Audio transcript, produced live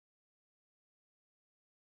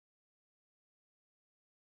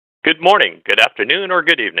Good morning, good afternoon, or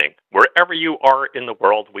good evening. Wherever you are in the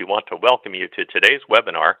world, we want to welcome you to today's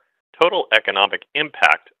webinar, Total Economic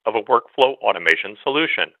Impact of a Workflow Automation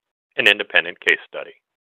Solution, an independent case study.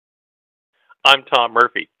 I'm Tom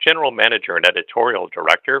Murphy, General Manager and Editorial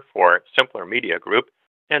Director for Simpler Media Group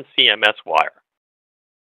and CMSWire.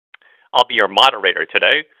 I'll be your moderator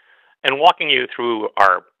today and walking you through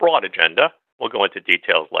our broad agenda. We'll go into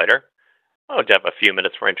details later. I'll have a few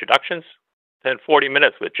minutes for introductions, then 40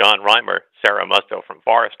 minutes with John Reimer, Sarah Musto from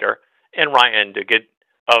Forrester, and Ryan DeGid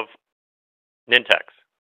of Nintex.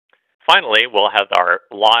 Finally, we'll have our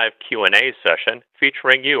live Q&A session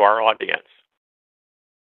featuring you, our audience.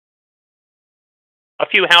 A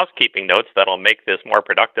few housekeeping notes that'll make this more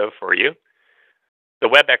productive for you. The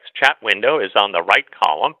WebEx chat window is on the right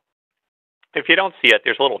column. If you don't see it,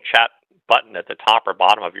 there's a little chat button at the top or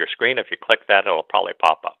bottom of your screen. If you click that, it'll probably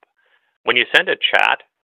pop up. When you send a chat,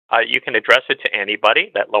 you can address it to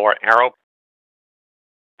anybody, that lower arrow.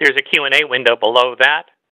 There's a Q&A window below that.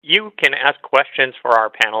 You can ask questions for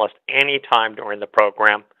our panelists anytime during the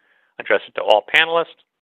program. Address it to all panelists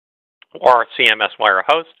or our CMSWire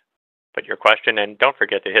host. Put your question in. Don't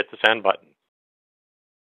forget to hit the send button.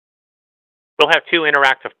 We'll have two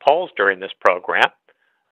interactive polls during this program.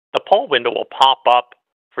 The poll window will pop up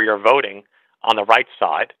for your voting on the right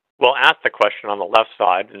side. We'll ask the question on the left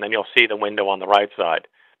side, and then you'll see the window on the right side.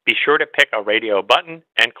 Be sure to pick a radio button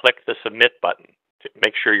and click the submit button to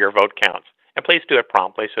make sure your vote counts. And please do it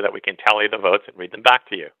promptly so that we can tally the votes and read them back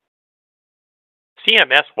to you.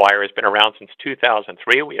 CMSWire has been around since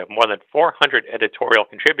 2003. We have more than 400 editorial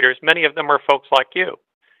contributors. Many of them are folks like you.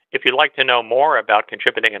 If you'd like to know more about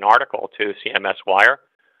contributing an article to CMSWire,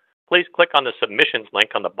 please click on the submissions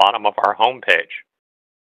link on the bottom of our homepage.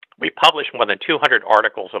 We publish more than 200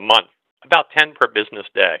 articles a month, about 10 per business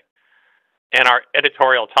day. And our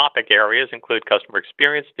editorial topic areas include customer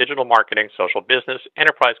experience, digital marketing, social business,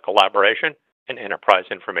 enterprise collaboration, and enterprise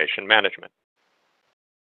information management.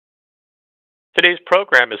 Today's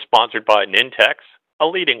program is sponsored by Nintex, a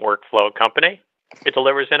leading workflow company. It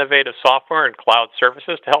delivers innovative software and cloud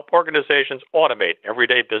services to help organizations automate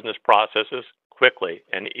everyday business processes quickly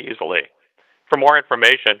and easily. For more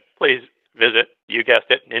information, please visit, you guessed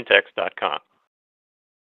it, nintex.com.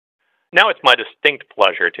 Now it's my distinct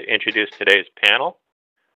pleasure to introduce today's panel.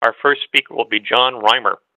 Our first speaker will be John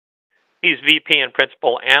Reimer. He's VP and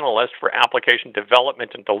Principal Analyst for Application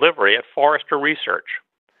Development and Delivery at Forrester Research.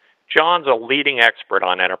 John's a leading expert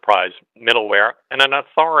on enterprise middleware and an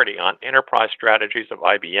authority on enterprise strategies of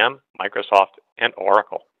IBM, Microsoft, and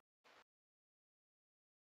Oracle.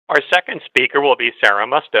 Our second speaker will be Sarah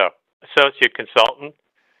Musto, Associate Consultant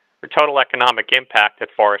for Total Economic Impact at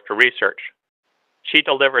Forrester Research. She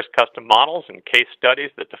delivers custom models and case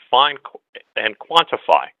studies that define and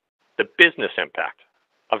quantify the business impact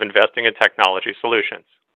of investing in technology solutions.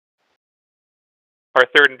 Our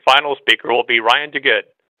third and final speaker will be Ryan DeGid,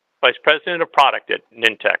 Vice President of Product at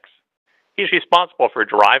Nintex. He's responsible for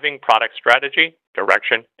driving product strategy,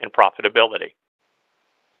 direction, and profitability.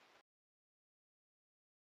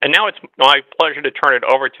 And now it's my pleasure to turn it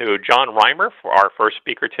over to John Reimer for our first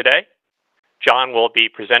speaker today. John will be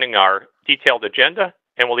presenting our detailed agenda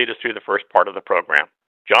and will lead us through the first part of the program.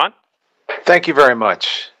 John? Thank you very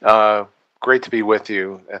much. Great to be with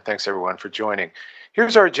you, and thanks everyone for joining.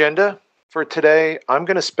 Here's our agenda for today. I'm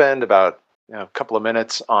going to spend about a couple of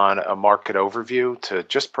minutes on a market overview to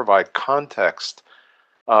just provide context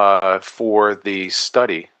for the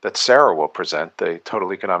study that Sarah will present, the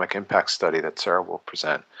Total Economic Impact study that Sarah will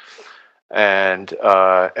present. And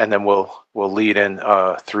then we'll lead in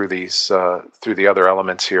through the other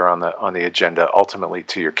elements here on the agenda, ultimately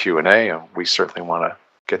to your Q&A, and we certainly want to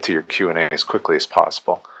get to your Q&A as quickly as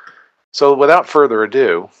possible. So without further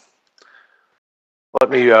ado, let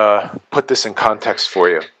me put this in context for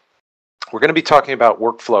you. We're going to be talking about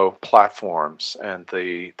workflow platforms and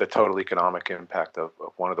the total economic impact of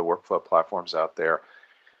one of the workflow platforms out there.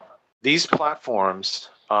 These platforms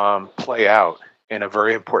play out in a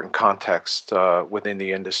very important context within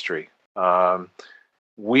the industry.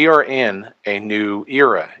 We are in a new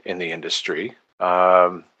era in the industry.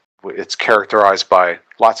 It's characterized by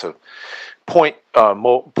lots of point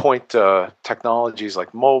technologies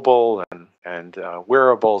like mobile and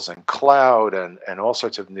wearables and cloud and all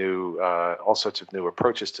sorts of new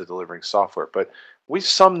approaches to delivering software. But we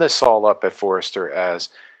sum this all up at Forrester as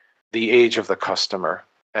the age of the customer.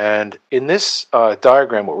 And in this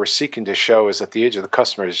diagram, what we're seeking to show is that the age of the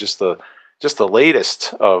customer is just the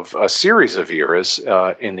latest of a series of eras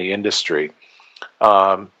in the industry.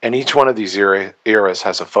 And each one of these eras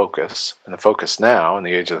has a focus. And the focus now in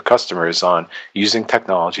the age of the customer is on using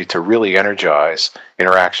technology to really energize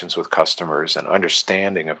interactions with customers and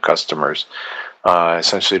understanding of customers,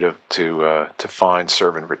 essentially to find,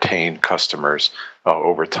 serve, and retain customers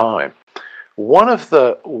over time. One of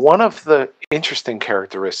the interesting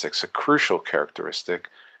characteristics, a crucial characteristic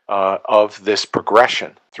of this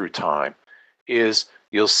progression through time, is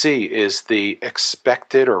you'll see is the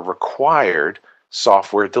expected or required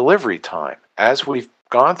software delivery time. As we've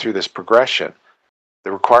gone through this progression,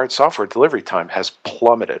 the required software delivery time has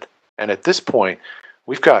plummeted. And at this point,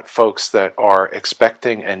 we've got folks that are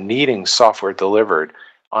expecting and needing software delivered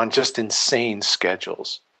on just insane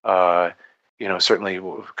schedules, certainly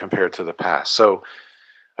compared to the past. So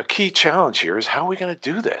a key challenge here is how are we going to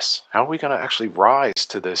do this? How are we going to actually rise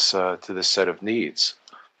to this set of needs?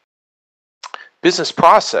 Business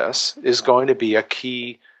process is going to be a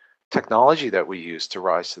key technology that we use to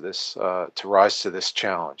rise to this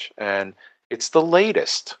challenge, and it's the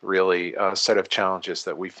latest really set of challenges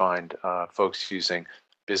that we find folks using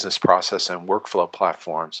business process and workflow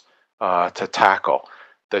platforms to tackle.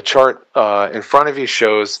 The chart in front of you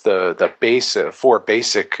shows the four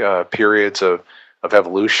basic periods of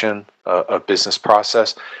evolution of business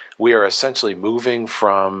process. We are essentially moving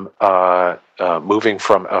from a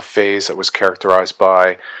phase that was characterized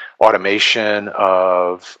by automation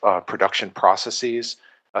of production processes,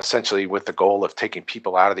 essentially with the goal of taking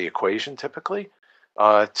people out of the equation, typically,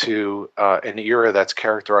 to an era that's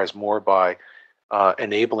characterized more by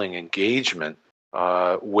enabling engagement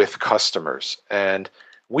with customers. And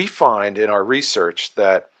we find in our research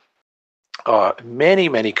that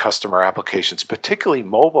many customer applications, particularly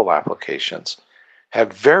mobile applications,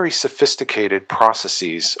 have very sophisticated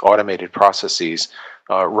processes, automated processes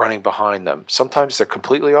running behind them. Sometimes they're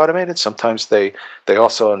completely automated. Sometimes they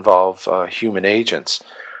also involve human agents.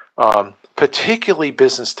 Particularly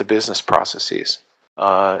business-to-business processes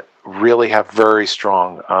really have very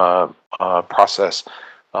strong process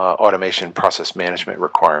automation, process management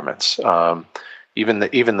requirements. Even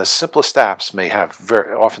the simplest apps may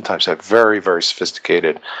oftentimes have very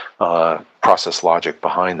sophisticated process logic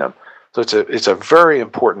behind them. So it's a very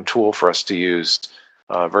important tool for us to use,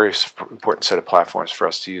 a very important set of platforms for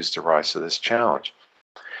us to use to rise to this challenge.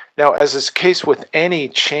 Now, as is the case with any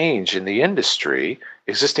change in the industry,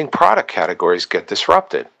 existing product categories get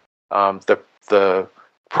disrupted. The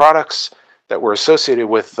products that were associated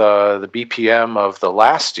with the BPM of the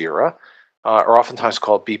last era are oftentimes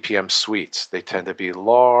called BPM suites. They tend to be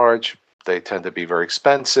large, they tend to be very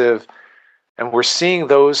expensive, and we're seeing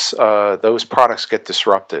those products get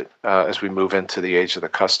disrupted as we move into the age of the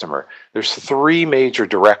customer. There's three major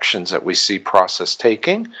directions that we see process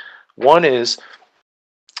taking. One is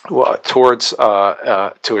towards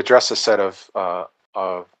to address a set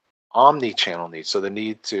of omni-channel needs, so the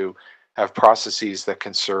need to have processes that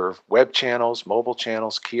can serve web channels, mobile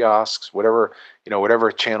channels, kiosks, whatever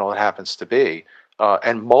channel it happens to be,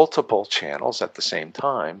 and multiple channels at the same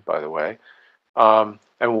time, by the way.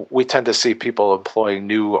 And we tend to see people employing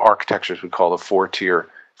new architectures we call the four-tier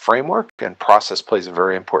framework, and process plays a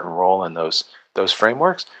very important role in those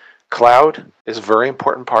frameworks. Cloud is a very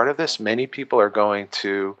important part of this. Many people are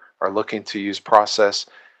looking to use process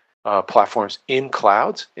platforms in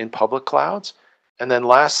clouds, in public clouds. And then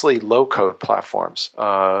lastly, low-code platforms.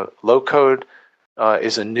 Low-code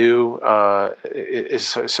is a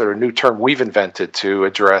sort of new term we've invented to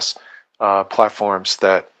address platforms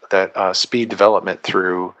that speed development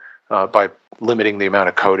through by limiting the amount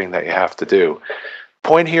of coding that you have to do.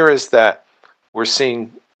 Point here is that we're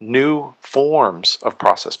seeing new forms of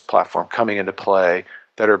process platform coming into play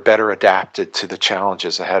that are better adapted to the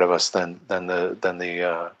challenges ahead of us than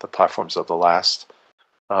the platforms of the last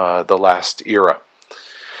era.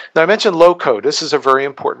 Now, I mentioned low code. This is a very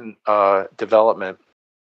important development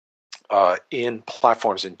in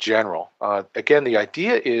platforms in general. Again, the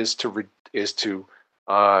idea is to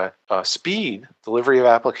speed delivery of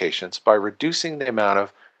applications by reducing the amount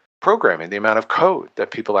of programming, the amount of code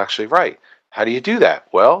that people actually write. How do you do that?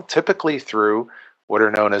 Well, typically through what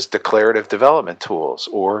are known as declarative development tools,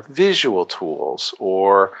 or visual tools,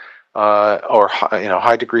 or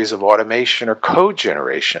high degrees of automation or code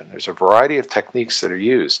generation. There's a variety of techniques that are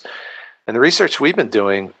used. And the research we've been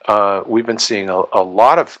doing, we've been seeing a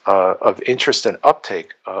lot of interest and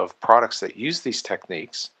uptake of products that use these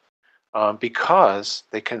techniques because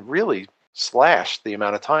they can really slash the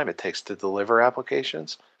amount of time it takes to deliver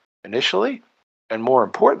applications initially, and more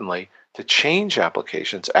importantly, to change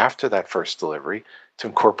applications after that first delivery to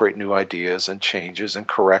incorporate new ideas and changes and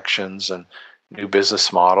corrections and new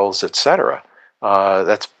business models, etc.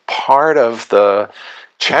 That's part of the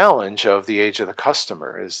challenge of the age of the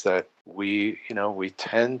customer, is that we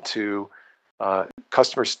tend to,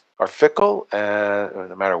 customers are fickle, and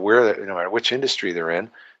no matter no matter which industry they're in,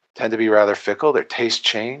 tend to be rather fickle. Their tastes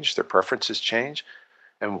change, their preferences change,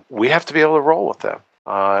 and we have to be able to roll with them,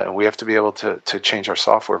 and we have to be able to change our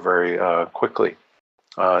software very quickly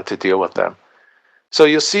to deal with them. So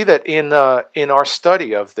you'll see that in our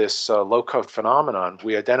study of this low-code phenomenon,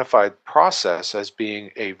 we identified process as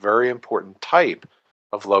being a very important type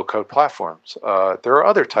of low-code platforms. There are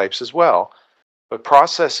other types as well, but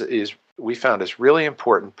process we found is really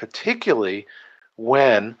important, particularly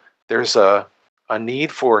when there's a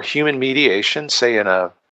need for human mediation. Say in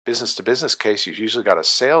a business-to-business case, you've usually got a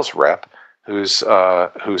sales rep who's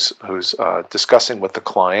discussing with the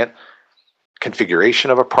client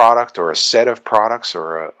configuration of a product or a set of products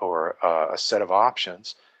or a set of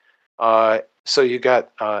options. So you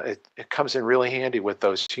got it comes in really handy with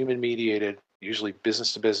those human-mediated, usually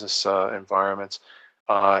business-to-business environments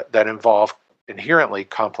that involve inherently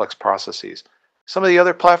complex processes. Some of the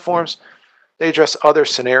other platforms, they address other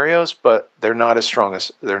scenarios, but they're not as strong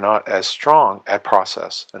at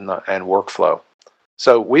process and workflow.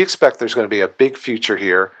 So we expect there's going to be a big future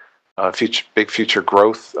here, big future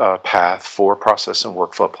growth path for process and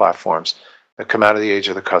workflow platforms that come out of the age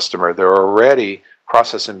of the customer. They're already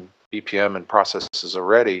process and BPM, and process is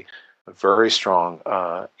already a very strong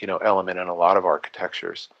element in a lot of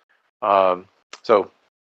architectures. Hence,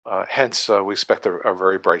 we expect a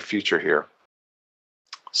very bright future here.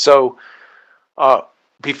 So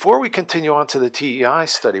before we continue on to the TEI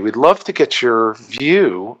study, we'd love to get your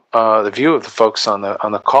view, the view of the folks on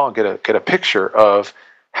the call, and get a picture of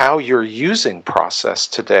how you're using process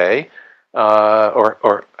today,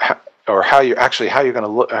 or how you're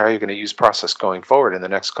going to use process going forward in the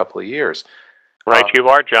next couple of years. Right, you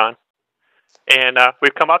are, John. And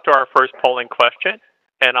we've come up to our first polling question,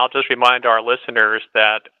 and I'll just remind our listeners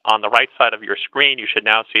that on the right side of your screen, you should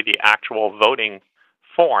now see the actual voting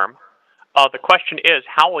form. The question is,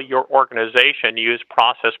 how will your organization use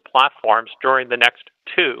process platforms during the next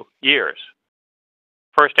 2 years?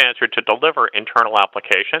 First answer, to deliver internal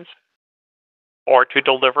applications, or to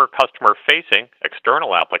deliver customer-facing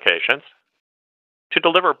external applications, to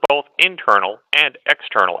deliver both internal and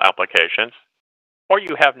external applications, or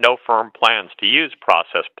you have no firm plans to use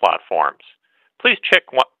process platforms. Please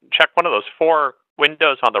check one of those 4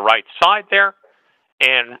 windows on the right side there,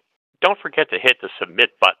 and don't forget to hit the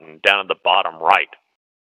submit button down at the bottom right.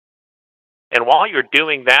 And while you're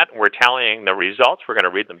doing that, and we're tallying the results, we're going to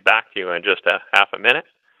read them back to you in just a half a minute.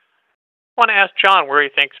 I want to ask John where he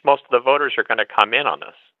thinks most of the voters are going to come in on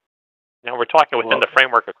this. Now, we're talking within the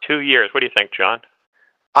framework of 2 years. What do you think, John?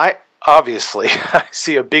 I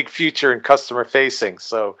see a big future in customer-facing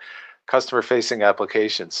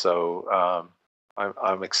applications. So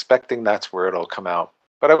I'm expecting that's where it'll come out.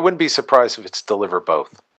 But I wouldn't be surprised if it's deliver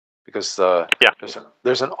both, because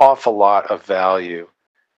there's an awful lot of value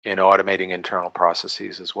in automating internal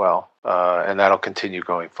processes as well, and that'll continue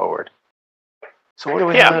going forward. So what do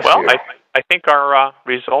we have here? I think our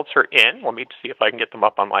results are in. Let me see if I can get them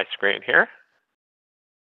up on my screen here.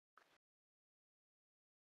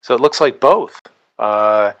 So it looks like both.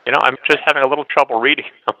 I'm just having a little trouble reading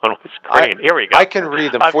them on my screen. Here we go. I can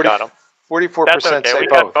read them. 44% say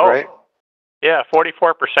both, right? Yeah,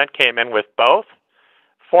 44% came in with both.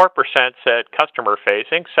 4% said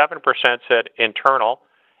customer-facing. 7% said internal.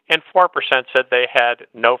 And 4% said they had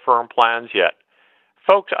no firm plans yet.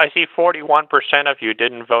 Folks, I see 41% of you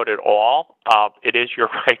didn't vote at all. It is your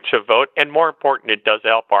right to vote. And more important, it does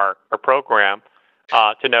help our program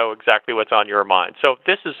to know exactly what's on your mind. So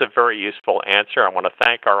this is a very useful answer. I want to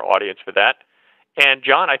thank our audience for that. And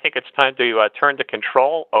John, I think it's time to turn the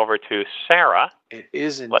control over to Sarah. It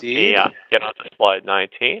is indeed. Let me get on to slide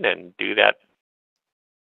 19 and do that.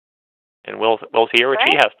 And we'll hear what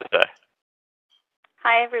she has to say.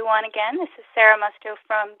 Hi, everyone. Again, this is Sarah Musto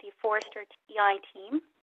from the Forrester TEI team.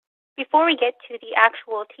 Before we get to the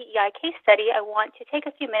actual TEI case study, I want to take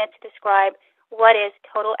a few minutes to describe what is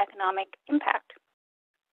total economic impact.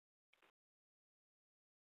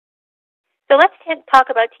 So let's talk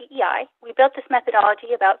about TEI. We built this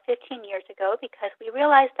methodology about 15 years ago because we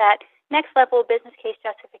realized that next-level business case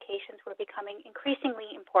justifications were becoming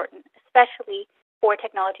increasingly important, especially for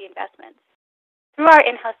technology investments. Through our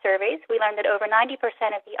in-house surveys, we learned that over 90%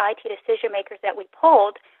 of the IT decision makers that we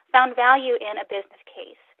polled found value in a business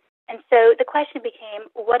case. And so the question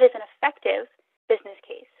became, what is an effective business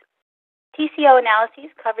case? TCO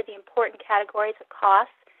analyses covered the important categories of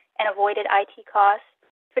costs and avoided IT costs.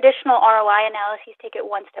 Traditional ROI analyses take it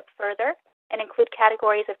one step further and include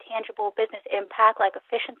categories of tangible business impact like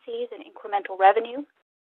efficiencies and incremental revenue.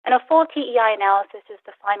 And a full TEI analysis is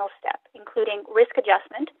the final step, including risk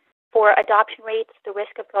adjustment for adoption rates, the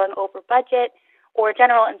risk of going over budget, or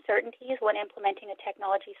general uncertainties when implementing a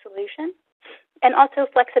technology solution, and also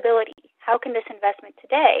flexibility. How can this investment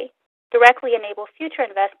today directly enable future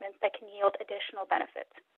investments that can yield additional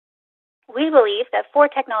benefits? We believe that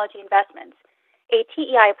for technology investments, a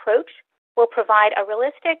TEI approach will provide a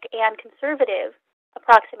realistic and conservative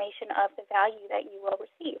approximation of the value that you will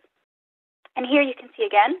receive. And here you can see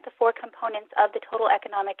again the 4 components of the total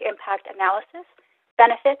economic impact analysis: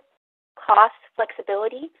 benefits, costs,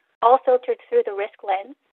 flexibility, all filtered through the risk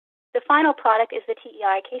lens. The final product is the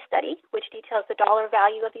TEI case study, which details the dollar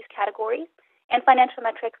value of these categories, and financial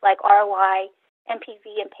metrics like ROI,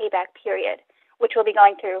 NPV, and payback period, which we'll be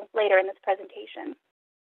going through later in this presentation.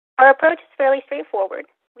 Our approach is fairly straightforward.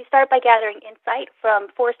 We start by gathering insight from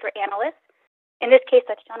Forrester analysts, in this case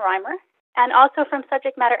that's John Reimer, and also from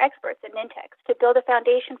subject matter experts at Nintex to build a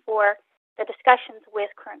foundation for the discussions with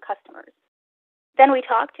current customers. Then we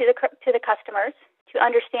talk to the customers to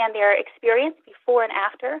understand their experience before and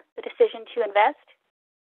after the decision to invest.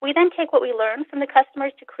 We then take what we learn from the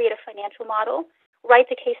customers to create a financial model, write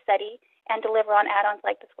the case study, and deliver on add-ons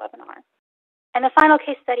like this webinar. And the final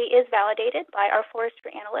case study is validated by our Forrester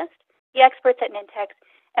analyst, the experts at Nintex,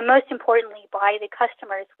 and most importantly, by the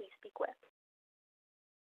customers we speak with.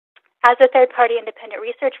 As a third-party independent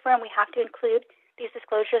research firm, we have to include these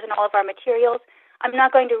disclosures in all of our materials. I'm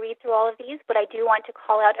not going to read through all of these, but I do want to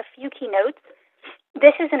call out a few key notes.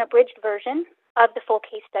 This is an abridged version of the full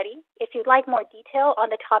case study. If you'd like more detail on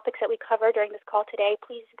the topics that we cover during this call today,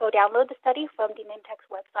 please go download the study from the Nintex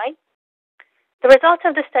website. The results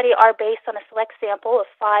of the study are based on a select sample of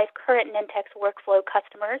 5 current Nintex workflow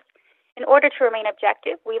customers. In order to remain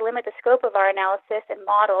objective, we limit the scope of our analysis and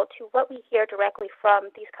model to what we hear directly from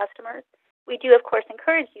these customers. We do, of course,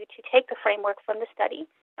 encourage you to take the framework from the study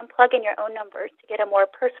and plug in your own numbers to get a more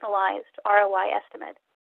personalized ROI estimate.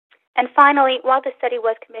 And finally, while the study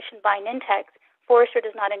was commissioned by Nintex, Forrester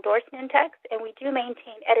does not endorse Nintex, and we do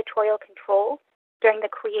maintain editorial control during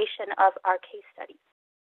the creation of our case studies.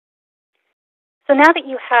 So now that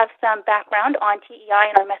you have some background on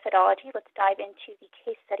TEI and our methodology, let's dive into the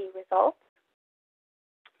case study results.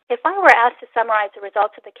 If I were asked to summarize the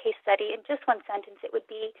results of the case study in just one sentence, it would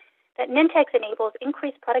be that Nintex enables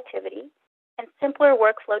increased productivity and simpler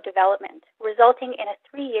workflow development, resulting in a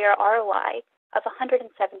 3-year ROI of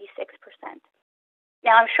 176%.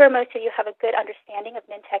 Now, I'm sure most of you have a good understanding of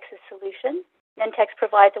Nintex's solution. Nintex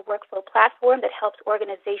provides a workflow platform that helps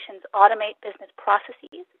organizations automate business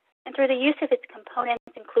processes, and through the use of its components,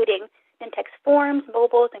 including Nintex Forms,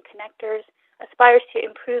 mobiles, and connectors, aspires to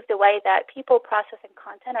improve the way that people, process, and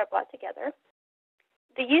content are brought together.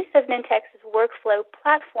 The use of Nintex's workflow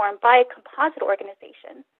platform by a composite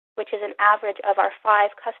organization, which is an average of our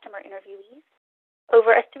 5 customer interviewees,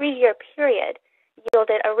 over a 3-year period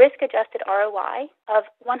yielded a risk-adjusted ROI of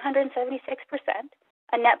 176%,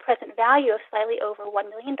 a net present value of slightly over $1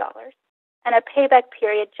 million, and a payback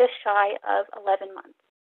period just shy of 11 months.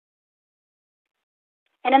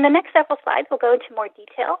 And in the next several slides, we'll go into more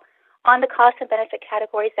detail on the cost and benefit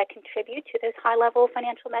categories that contribute to those high-level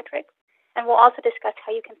financial metrics, and we'll also discuss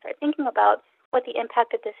how you can start thinking about what the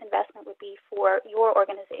impact of this investment would be for your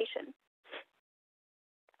organization.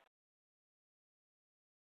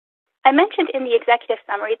 I mentioned in the executive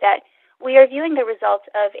summary that we are viewing the results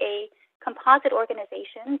of a composite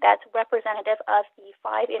organization that's representative of the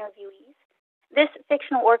 5 interviewees. This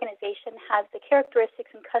fictional organization has the characteristics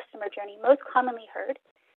and customer journey most commonly heard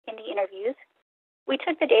in the interviews. We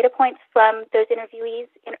took the data points from those interviewees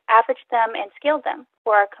and averaged them and scaled them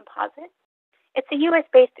for our composite. It's a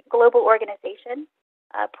U.S.-based global organization.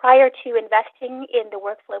 Prior to investing in the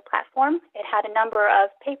workflow platform, it had a number of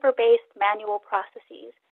paper-based manual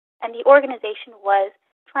processes, and the organization was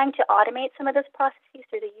trying to automate some of those processes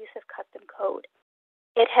through the use of custom code.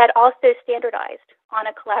 It had also standardized on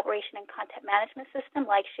a collaboration and content management system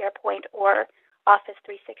like SharePoint or Office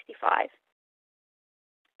 365.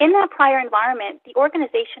 In that prior environment, the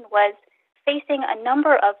organization was facing a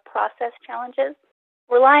number of process challenges.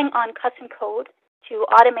 Relying on custom code to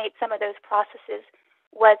automate some of those processes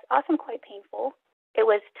was often quite painful. It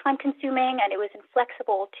was time-consuming and it was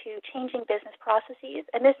inflexible to changing business processes,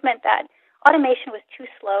 and this meant that automation was too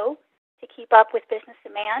slow to keep up with business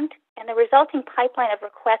demand, and the resulting pipeline of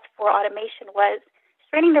requests for automation was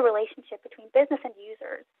straining the relationship between business and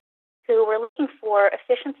users who were looking for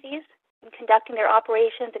efficiencies in conducting their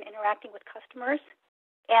operations and interacting with customers,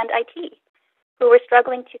 and IT, who were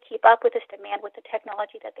struggling to keep up with this demand with the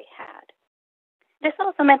technology that they had. This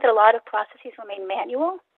also meant that a lot of processes remained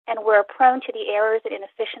manual and were prone to the errors and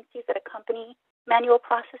inefficiencies that accompany manual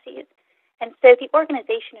processes. And so the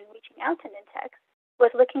organization, in reaching out to Nintex, was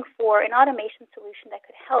looking for an automation solution that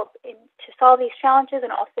could help to solve these challenges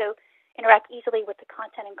and also interact easily with the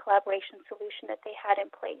content and collaboration solution that they had in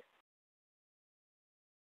place.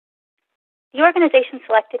 The organization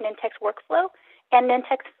selected Nintex Workflow and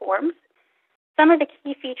Nintex Forms. Some of the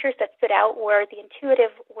key features that stood out were the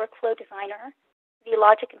intuitive workflow designer, the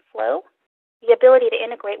logic and flow, the ability to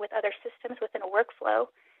integrate with other systems within a workflow,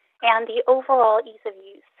 and the overall ease of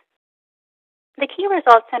use. The key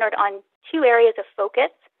results centered on two areas of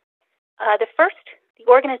focus. The first, the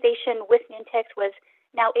organization with Nintex was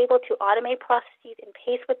now able to automate processes in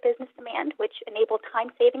pace with business demand, which enabled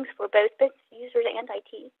time savings for both business users and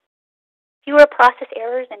IT, fewer process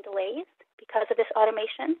errors and delays because of this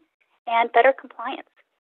automation, and better compliance.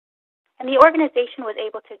 And the organization was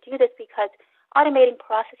able to do this because automating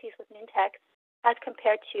processes with Nintex, as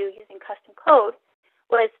compared to using custom code,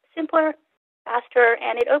 was simpler, faster,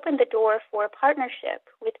 and it opened the door for a partnership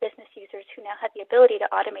with business users who now had the ability to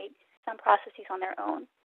automate some processes on their own.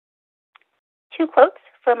 Two quotes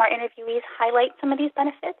from our interviewees highlight some of these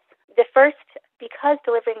benefits. The first, because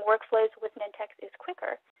delivering workflows with Nintex is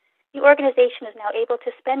quicker, the organization is now able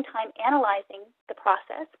to spend time analyzing the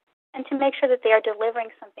process and to make sure that they are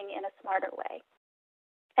delivering something in a smarter way.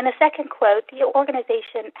 And the second quote, the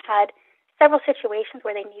organization had several situations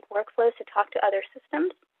where they need workflows to talk to other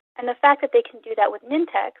systems, and the fact that they can do that with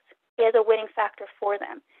Nintex is a winning factor for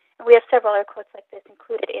them. And we have several other quotes like this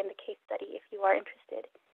included in the case study if you are interested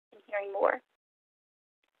in hearing more.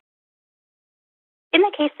 In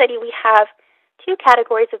the case study, we have two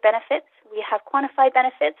categories of benefits. We have quantified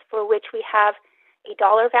benefits, for which we have a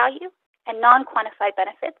dollar value, and non-quantified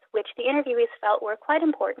benefits, which the interviewees felt were quite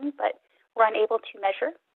important but were unable to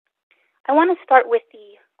measure. I want to start with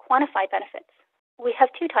the quantified benefits. We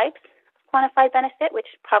have two types of quantified benefit, which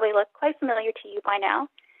probably look quite familiar to you by now.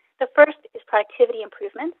 The first is productivity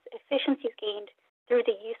improvements, efficiencies gained through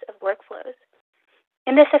the use of workflows.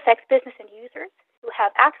 And this affects business and users who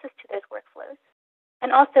have access to those workflows,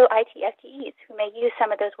 and also IT FTEs who may use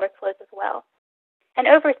some of those workflows as well. And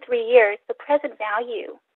over 3 years, the present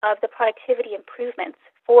value of the productivity improvements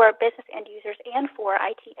for business end users and for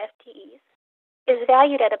IT FTEs is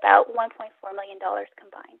valued at about $1.4 million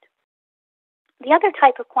combined. The other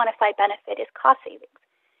type of quantified benefit is cost savings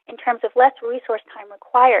in terms of less resource time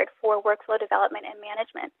required for workflow development and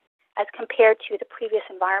management as compared to the previous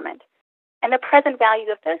environment. And the present value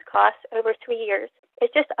of those costs over 3 years is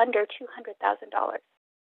just under $200,000.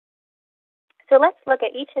 So let's look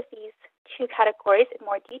at each of these two categories in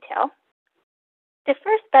more detail. The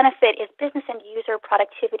first benefit is business and user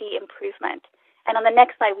productivity improvement. And on the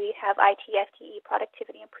next slide, we have IT FTE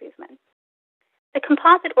productivity improvement. The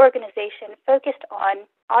composite organization focused on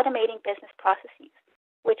automating business processes,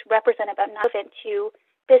 which represent about relevant to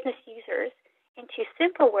business users, into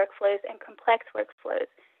simple workflows and complex workflows.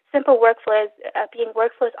 Simple workflows being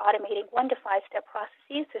workflows automating 1 to 5 step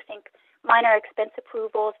processes, so think minor expense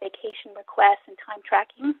approvals, vacation requests, and time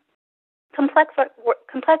tracking. Complex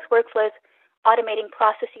workflows automating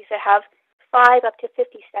processes that have 5 up to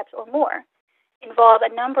 50 steps or more, involve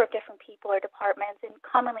a number of different people or departments, and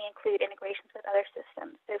commonly include integrations with other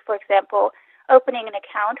systems. So, for example, opening an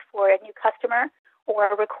account for a new customer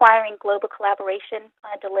or requiring global collaboration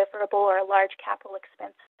on a deliverable or a large capital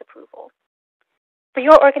expense approval. For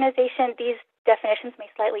your organization, these definitions may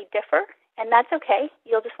slightly differ, and that's okay.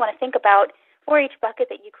 You'll just want to think about, for each bucket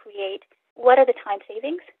that you create, what are the time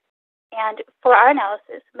savings? And for our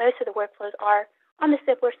analysis, most of the workflows are on the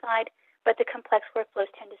simpler side, but the complex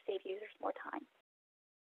workflows tend to save users more time.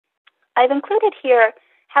 I've included here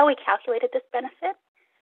how we calculated this benefit.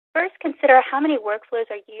 First, consider how many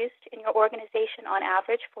workflows are used in your organization on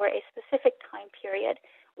average for a specific time period.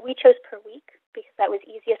 We chose per week because that was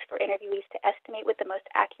easiest for interviewees to estimate with the most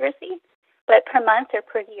accuracy, but per month or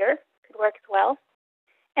per year could work as well.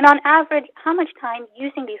 And on average, how much time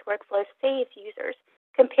using these workflows saves users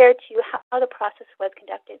compared to how the process was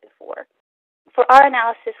conducted before. For our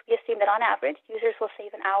analysis, we assume that on average, users will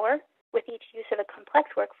save an hour with each use of a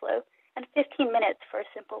complex workflow and 15 minutes for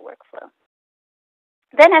a simple workflow.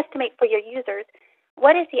 Then estimate for your users,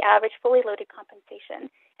 what is the average fully loaded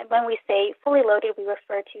compensation? And when we say fully loaded, we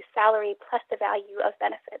refer to salary plus the value of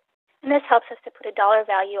benefits. And this helps us to put a dollar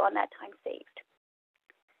value on that time saved.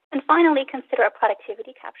 And finally, consider a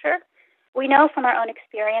productivity capture. We know from our own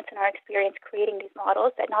experience and our experience creating these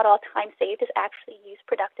models that not all time saved is actually used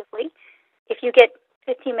productively. If you get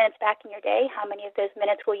 15 minutes back in your day, how many of those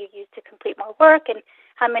minutes will you use to complete more work, and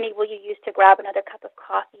how many will you use to grab another cup of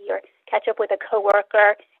coffee or catch up with a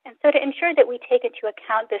coworker. And so to ensure that we take into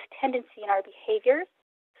account this tendency in our behaviors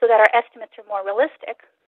so that our estimates are more realistic,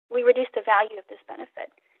 we reduce the value of this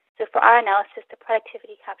benefit. So for our analysis, the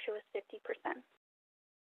productivity capture was 50%.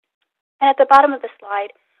 And at the bottom of the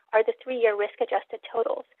slide are the 3-year risk-adjusted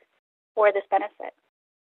totals for this benefit.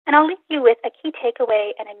 And I'll leave you with a key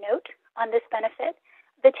takeaway and a note on this benefit.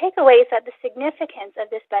 The takeaway is that the significance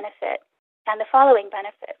of this benefit and the following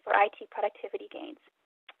benefit for IT productivity gains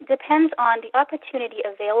depends on the opportunity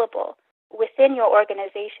available within your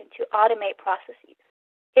organization to automate processes.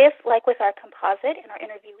 If, like with our composite and our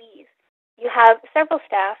interviewees, you have several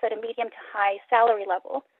staff at a medium to high salary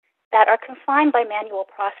level that are confined by manual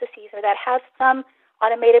processes or that have some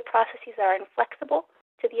automated processes that are inflexible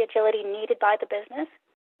to the agility needed by the business,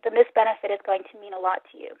 then this benefit is going to mean a lot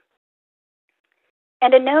to you.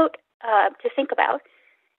 And a note to think about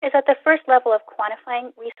is that the first level of quantifying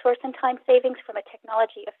resource and time savings from a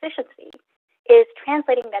technology efficiency is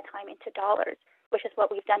translating that time into dollars, which is what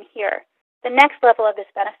we've done here. The next level of this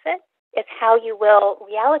benefit is how you will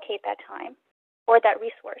reallocate that time or that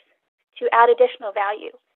resource to add additional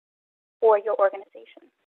value for your organization.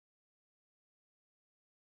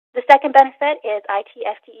 The second benefit is IT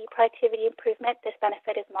FTE productivity improvement. This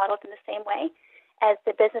benefit is modeled in the same way as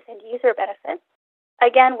the business and user benefit.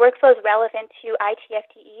 Again, workflows relevant to IT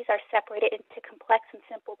FTEs are separated into complex and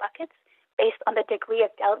simple buckets based on the degree of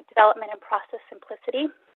development and process simplicity.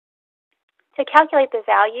 To calculate the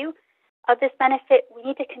value of this benefit, we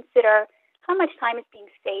need to consider how much time is being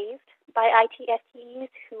saved by IT FTEs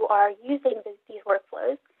who are using these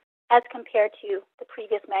workflows as compared to the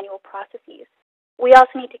previous manual processes. We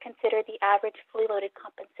also need to consider the average fully loaded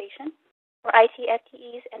compensation for IT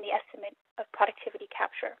FTEs and the estimate of productivity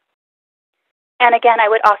capture. And again, I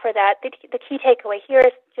would offer that the key takeaway here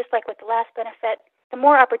is, just like with the last benefit, the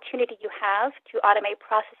more opportunity you have to automate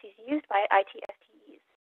processes used by IT FTEs,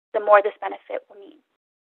 the more this benefit will mean.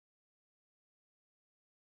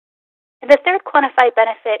 And the third quantified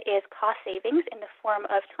benefit is cost savings in the form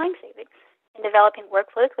of time savings in developing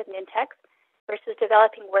workflows with Nintex versus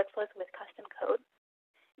developing workflows with custom code.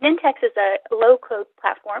 Nintex is a low-code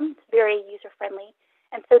platform. It's very user-friendly,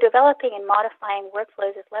 and so developing and modifying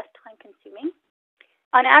workflows is less time-consuming.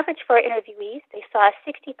 On average, for our interviewees, they saw a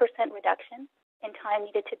 60% reduction in time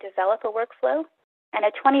needed to develop a workflow and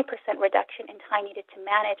a 20% reduction in time needed to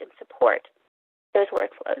manage and support those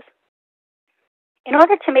workflows. In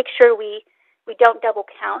order to make sure we don't double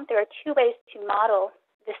count, there are 2 ways to model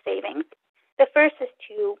the savings. The first is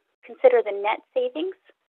to consider the net savings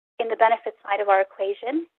in the benefit side of our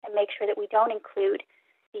equation and make sure that we don't include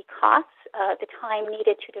the costs, the time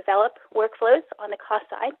needed to develop workflows on the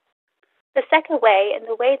cost side. The second way, and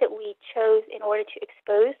the way that we chose in order to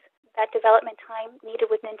expose that development time needed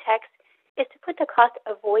with Nintex, is to put the cost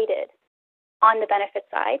avoided on the benefit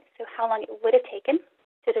side, so how long it would have taken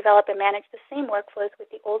to develop and manage the same workflows with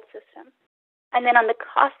the old system. And then on the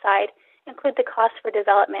cost side, include the cost for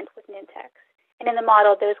development with Nintex. And in the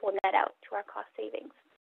model, those will net out to our cost savings.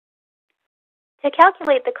 To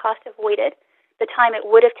calculate the cost avoided, the time it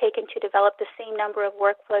would have taken to develop the same number of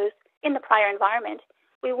workflows in the prior environment,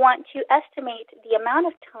 we want to estimate the amount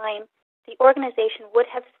of time the organization would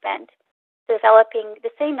have spent developing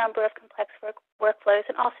the same number of complex workflows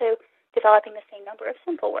and also developing the same number of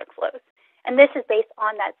simple workflows. And this is based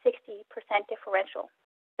on that 60% differential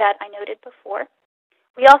that I noted before.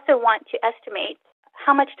 We also want to estimate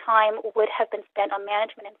how much time would have been spent on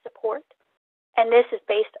management and support, and this is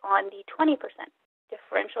based on the 20%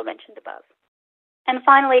 differential mentioned above. And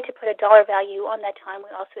finally, to put a dollar value on that time,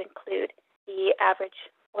 we also include the average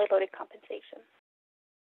fully loaded compensation.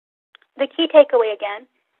 The key takeaway, again,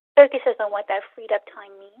 focuses on what that freed up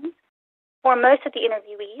time means. For most of the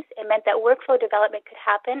interviewees, it meant that workflow development could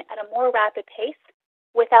happen at a more rapid pace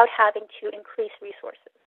without having to increase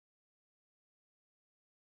resources.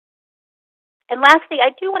 And lastly,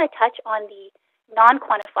 I do want to touch on the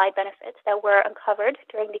non-quantified benefits that were uncovered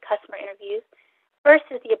during the customer interviews. First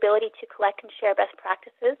is the ability to collect and share best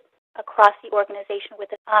practices across the organization.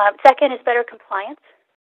 Second is better compliance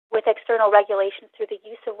with external regulations through the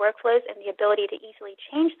use of workflows and the ability to easily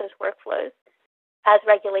change those workflows as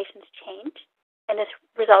regulations change, and this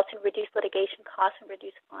results in reduced litigation costs and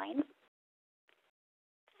reduced fines.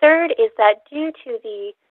 Third is that due to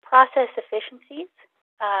the process efficiencies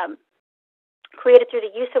created through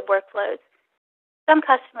the use of workflows, some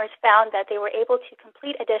customers found that they were able to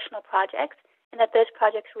complete additional projects and that those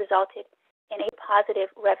projects resulted in a positive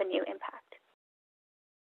revenue impact.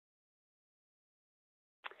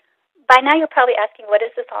 By now, you're probably asking, what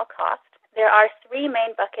does this all cost? There are 3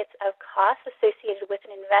 main buckets of costs associated with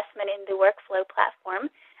an investment in the workflow platform,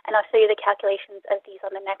 and I'll show you the calculations of these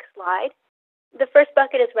on the next slide. The first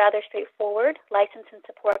bucket is rather straightforward, license and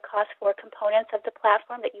support costs for components of the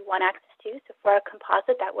platform that you want access to. So for our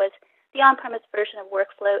composite, that was the on-premise version of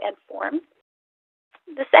workflow and forms.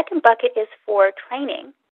 The second bucket is for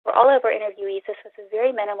training. For all of our interviewees, this was a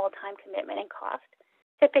very minimal time commitment and cost.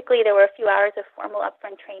 Typically, there were a few hours of formal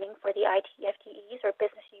upfront training for the IT FTEs or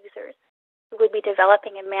business users who would be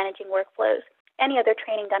developing and managing workflows. Any other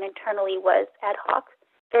training done internally was ad hoc,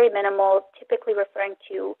 very minimal, typically referring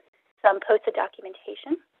to some posted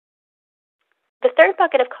documentation. The third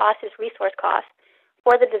bucket of costs is resource costs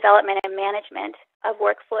for the development and management of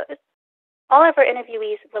workflows. All of our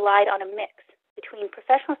interviewees relied on a mix between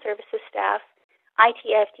professional services staff, IT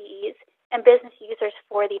FTEs, and business users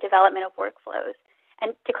for the development of workflows.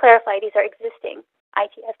 And to clarify, these are existing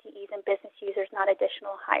IT FTEs and business users, not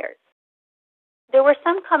additional hires. There were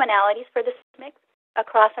some commonalities for this mix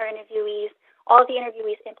across our interviewees. All of the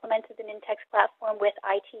interviewees implemented the Nintex platform with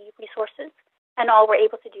IT resources, and all were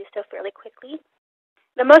able to do so fairly quickly.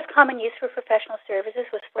 The most common use for professional services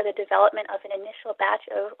was for the development of an initial batch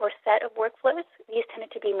or set of workflows. These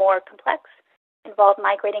tended to be more complex, involved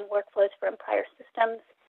migrating workflows from prior systems,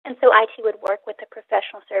 and so IT would work with the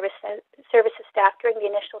professional services staff during the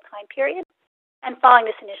initial time period. And following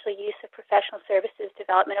this initial use of professional services,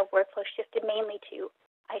 development of workflows shifted mainly to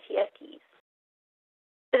IT FTEs.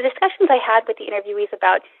 The discussions I had with the interviewees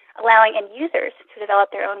about allowing end users to develop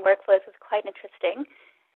their own workflows was quite interesting.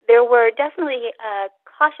 There were definitely a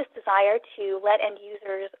cautious desire to let end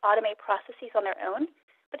users automate processes on their own,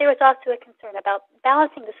 but there was also a concern about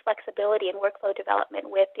balancing this flexibility in workflow development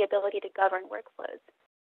with the ability to govern workflows.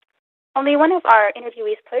 Only one of our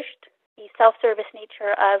interviewees pushed the self-service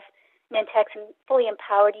nature of Nintex and fully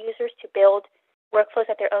empowered users to build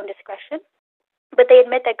workflows at their own discretion. But they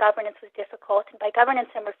admit that governance was difficult, and by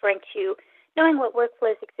governance I'm referring to knowing what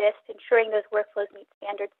workflows exist, ensuring those workflows meet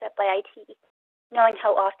standards set by IT, knowing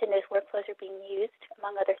how often those workflows are being used,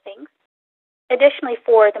 among other things. Additionally,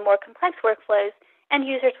 for the more complex workflows, end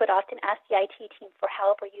users would often ask the IT team for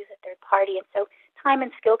help or use a third party, and so time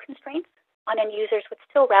and skill constraints on end users would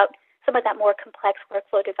still route some of that more complex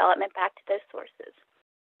workflow development back to those sources.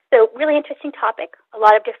 So really interesting topic, a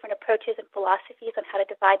lot of different approaches and philosophies on how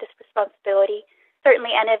to divide this responsibility.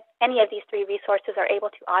 Certainly any of these three resources are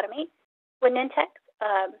able to automate with Nintex.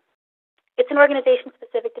 It's an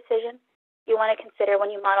organization-specific decision you want to consider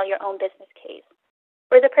when you model your own business case.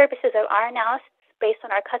 For the purposes of our analysis, based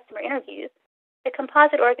on our customer interviews, the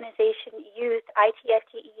composite organization used IT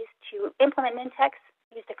FTEs to implement Nintex,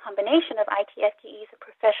 used a combination of IT FTEs and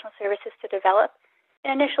professional services to develop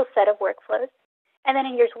an initial set of workflows. And then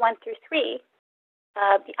in years 1 through 3,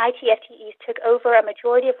 the IT FTEs took over a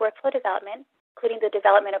majority of workflow development, including the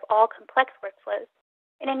development of all complex workflows.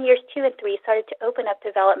 And in years 2 and 3, started to open up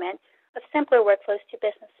development of simpler workflows to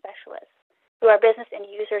business specialists, who are business and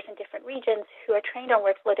users in different regions who are trained on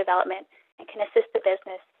workflow development and can assist the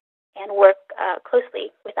business and work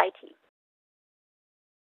closely with IT.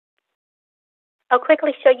 I'll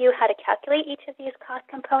quickly show you how to calculate each of these cost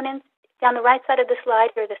components. Down the right side of the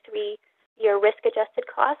slide, here are the three-year risk-adjusted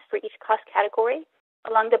costs for each cost category.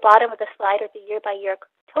 Along the bottom of the slide are the year-by-year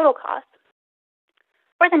total costs.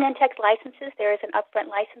 For the Nintex licenses, there is an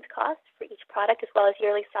upfront license cost for each product as well as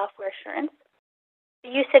yearly software assurance.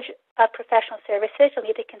 The usage of professional services, you'll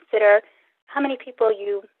need to consider how many people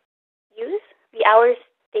you use, the hours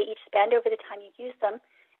they each spend over the time you use them,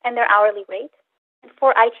 and their hourly rate. And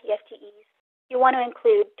for IT FTEs, you want to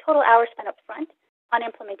include total hours spent up front on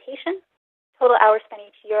implementation, total hours spent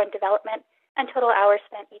each year on development, and total hours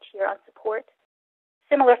spent each year on support.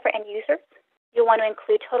 Similar for end users, you'll want to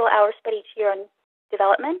include total hours spent each year on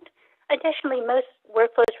development. Additionally, most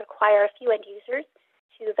workflows require a few end users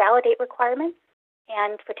to validate requirements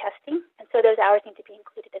and for testing, and so those hours need to be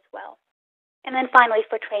included as well. And then finally,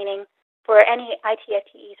 for training, for any IT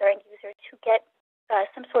FTEs or end users who get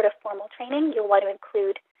some sort of formal training, you'll want to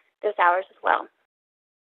include those hours as well.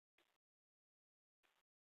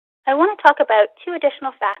 I want to talk about two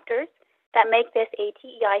additional factors that make this a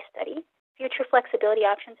TEI study: future flexibility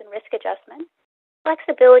options and risk adjustment.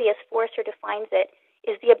 Flexibility, as Forrester defines it,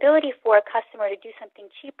 is the ability for a customer to do something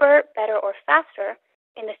cheaper, better, or faster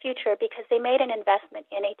in the future because they made an investment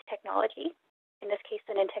in a technology, in this case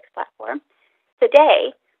the Nintex platform,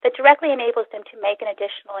 today that directly enables them to make an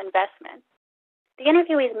additional investment. The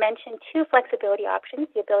interviewees mentioned two flexibility options: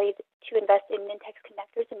 the ability to invest in Nintex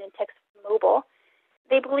connectors and Nintex Mobile.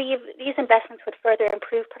 They believe these investments would further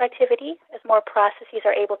improve productivity as more processes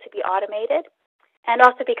are able to be automated, and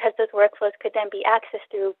also because those workflows could then be accessed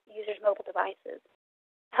through users' mobile devices.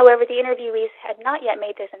 However, the interviewees had not yet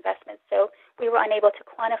made those investments, so we were unable to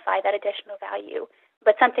quantify that additional value,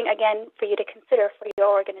 but something, again, for you to consider for your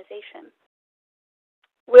organization.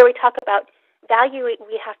 Where we talk about value,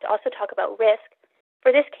 we have to also talk about risk.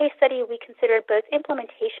 For this case study, we considered both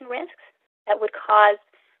implementation risks that would cause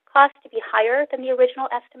costs to be higher than the original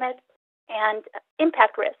estimate and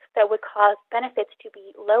impact risks that would cause benefits to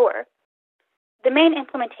be lower. The main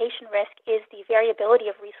implementation risk is the variability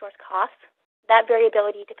of resource costs. That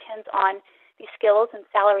variability depends on the skills and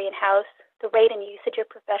salary in-house, the rate and usage of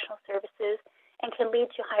professional services, and can lead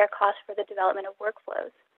to higher costs for the development of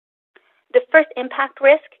workflows. The first impact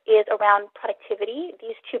risk is around productivity.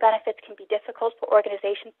 These two benefits can be difficult for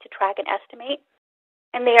organizations to track and estimate,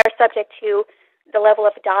 and they are subject to the level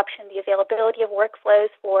of adoption, the availability of workflows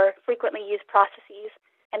for frequently used processes,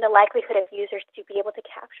 and the likelihood of users to be able to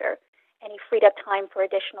capture any freed up time for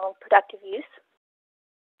additional productive use.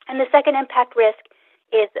 And the second impact risk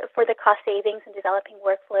is for the cost savings in developing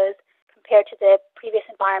workflows compared to the previous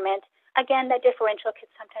environment. Again, that differential can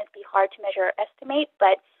sometimes be hard to measure or estimate,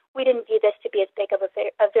 but we didn't view this to be as big of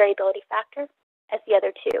a variability factor as the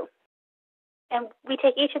other two. And we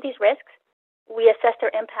take each of these risks, we assess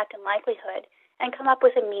their impact and likelihood, and come up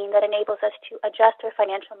with a mean that enables us to adjust our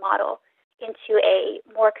financial model into a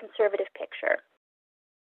more conservative picture.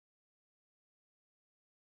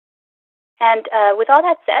 And with all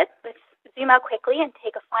that said, let's zoom out quickly and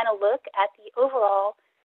take a final look at the overall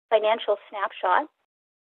financial snapshot.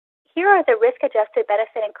 Here are the risk-adjusted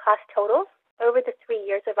benefit and cost totals over the 3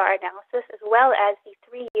 years of our analysis, as well as the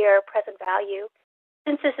 3-year present value.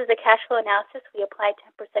 Since this is a cash flow analysis, we applied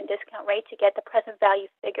 10% discount rate to get the present value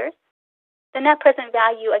figures. The net present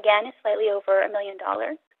value, again, is slightly over $1 million.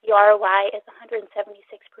 The ROI is 176%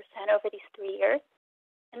 over these 3 years,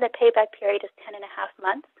 and the payback period is 10.5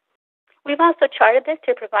 months. We've also charted this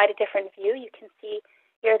to provide a different view. You can see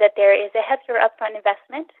here that there is a heavier upfront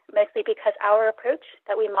investment, mostly because our approach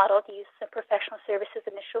that we modeled used some professional services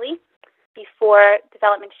initially before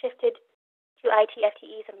development shifted to IT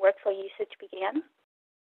FTEs and workflow usage began.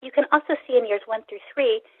 You can also see in years 1 through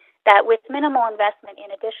 3 that with minimal investment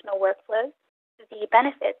in additional workflows, the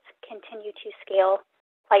benefits continue to scale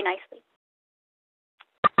quite nicely.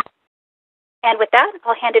 And with that,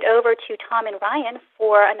 I'll hand it over to Tom and Ryan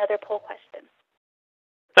for another poll question.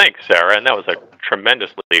 Thanks, Sarah. And that was a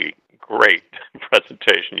tremendously great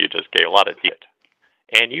presentation you just gave. A lot of detail.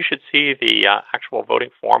 And you should see the actual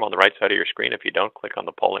voting form on the right side of your screen. If you don't, click on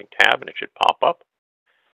the polling tab and it should pop up.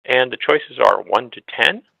 And the choices are 1 to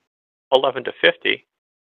 10, 11 to 50,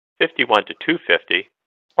 51 to 250,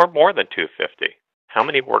 or more than 250. How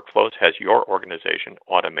many workflows has your organization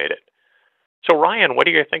automated? So, Ryan, what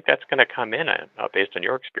do you think that's going to come in at, based on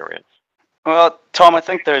your experience? Well, Tom, I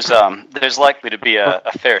think there's likely to be a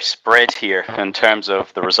fair spread here in terms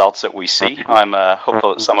of the results that we see. I'm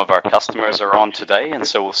hopeful that some of our customers are on today, and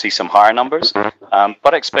so we'll see some higher numbers.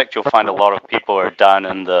 But I expect you'll find a lot of people are down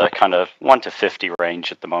in the kind of 1 to 50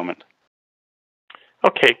 range at the moment.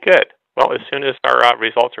 Okay, good. Well, as soon as our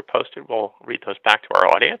results are posted, we'll read those back to our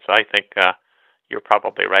audience. I think you're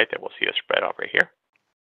probably right that we'll see a spread over here.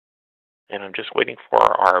 And I'm just waiting for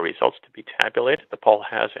our results to be tabulated. The poll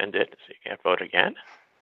has ended, so you can't vote again.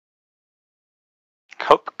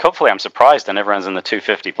 Hopefully I'm surprised and everyone's in the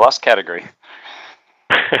 250 plus category.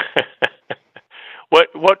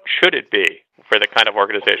 What should it be for the kind of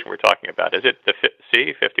organization we're talking about? Is it the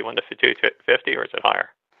 51 to 250, or is it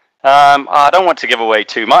higher? I don't want to give away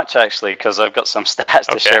too much, actually, because I've got some stats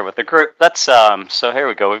to share with the group. That's so here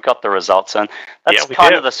we go. We've got the results, and that's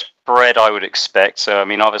kind of the spread I would expect. So, I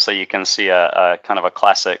mean, obviously, you can see a kind of a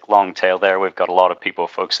classic long tail there. We've got a lot of people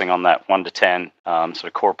focusing on that 1 to 10 sort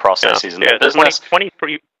of core processes in the business.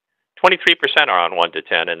 23% are on 1 to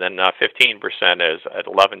 10, and then 15% is at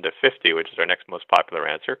 11 to 50, which is our next most popular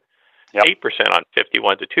answer. Yep. 8% on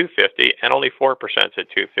 51 to 250, and only 4% at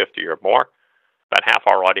 250 or more. About half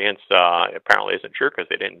our audience apparently isn't sure because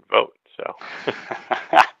they didn't vote. So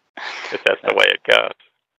that's the way it goes.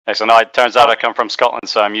 Excellent. No, it turns out I come from Scotland,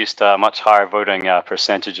 so I'm used to a much higher voting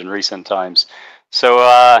percentage in recent times. So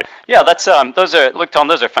yeah, that's Tom, those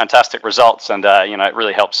are fantastic results, and it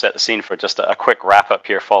really helps set the scene for just a quick wrap up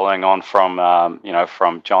here, following on from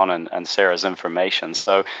from John and Sarah's information.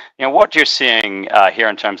 So what you're seeing here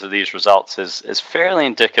in terms of these results is fairly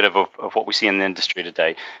indicative of what we see in the industry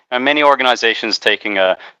today. And many organizations taking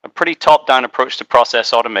a pretty top-down approach to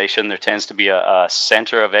process automation. There tends to be a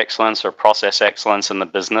center of excellence or process excellence in the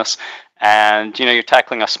business, and you're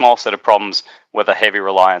tackling a small set of problems with a heavy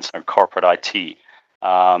reliance on corporate IT.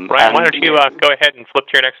 Brian, why don't you go ahead and flip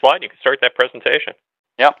to your next slide? You can start that presentation.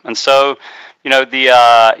 Yep. And so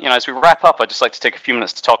As we wrap up, I'd just like to take a few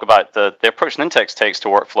minutes to talk about the approach Nintex takes to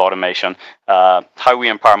workflow automation, how we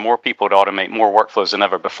empower more people to automate more workflows than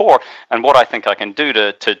ever before, and what I think I can do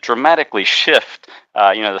to dramatically shift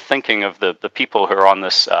the thinking of the people who are on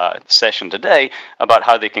this session today about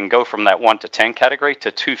how they can go from that 1 to 10 category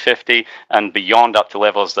to 250 and beyond, up to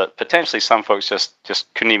levels that potentially some folks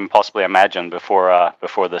just couldn't even possibly imagine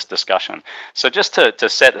before this discussion. So just to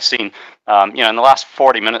set the scene, in the last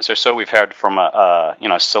 40 minutes or so, we've heard from a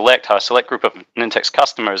select group of Nintex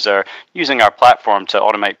customers are using our platform to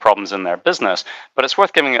automate problems in their business. But it's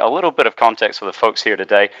worth giving a little bit of context for the folks here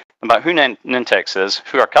today about who Nintex is,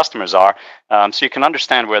 who our customers are, so you can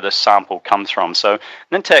understand where this sample comes from. So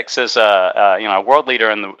Nintex is a world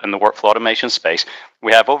leader in the workflow automation space.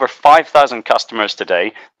 We have over 5,000 customers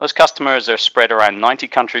today. Those customers are spread around 90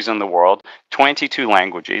 countries in the world, 22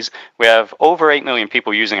 languages. We have over 8 million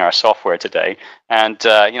people using our software today. And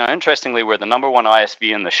interestingly, we're the #1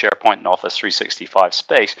 ISV in the SharePoint and Office 365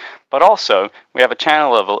 space. But also, we have a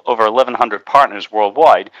channel of over 1,100 partners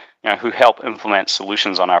worldwide, who help implement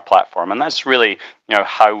solutions on our platform. And that's really,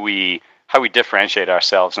 how we differentiate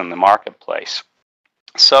ourselves in the marketplace.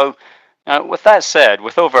 So, with that said,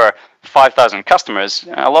 with over 5,000 customers,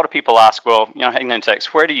 a lot of people ask, well, hey, Nintex,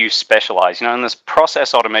 where do you specialize? In this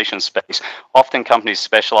process automation space, often companies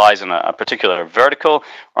specialize in a particular vertical,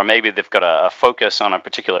 or maybe they've got a focus on a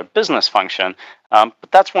particular business function.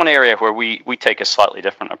 But that's one area where we take a slightly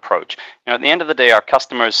different approach. At the end of the day, our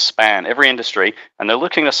customers span every industry, and they're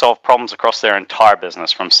looking to solve problems across their entire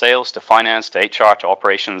business, from sales to finance to HR to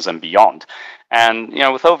operations and beyond. And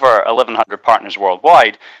with over 1,100 partners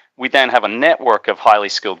worldwide, we then have a network of highly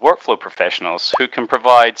skilled workflow professionals who can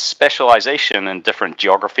provide specialization in different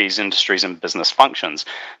geographies, industries, and business functions.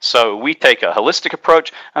 So we take a holistic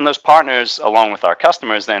approach, and those partners, along with our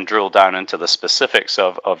customers, then drill down into the specifics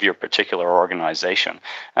of your particular organization.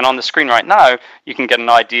 And on the screen right now, you can get an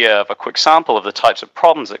idea of a quick sample of the types of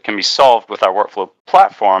problems that can be solved with our workflow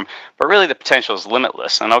platform, but really the potential is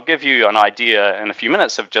limitless. And I'll give you an idea in a few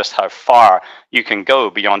minutes of just how far you can go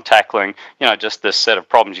beyond tackling, just this set of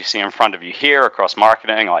problems you see in front of you here across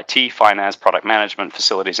marketing, IT, finance, product management,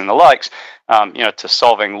 facilities, and the likes, to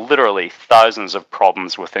solving literally thousands of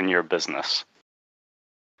problems within your business.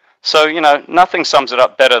 So, nothing sums it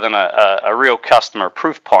up better than a real customer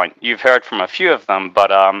proof point. You've heard from a few of them, but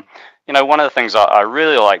one of the things I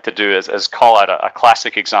really like to do is call out a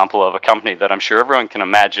classic example of a company that I'm sure everyone can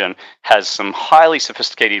imagine has some highly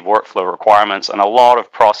sophisticated workflow requirements and a lot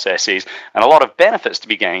of processes and a lot of benefits to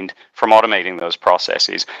be gained from automating those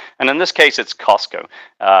processes. And in this case, it's Costco.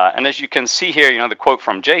 And as you can see here, the quote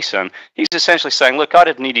from Jason, he's essentially saying, look, I'd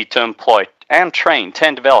have needed to employ and train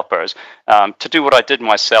 10 developers to do what I did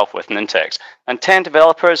myself with Nintex. And 10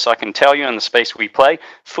 developers, I can tell you, in the space we play,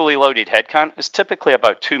 fully loaded headcount is typically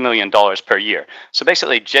about $2 million per year. So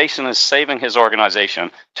basically, Jason is saving his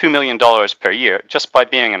organization $2 million per year just by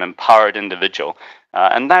being an empowered individual.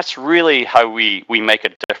 And that's really how we make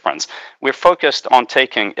a difference. We're focused on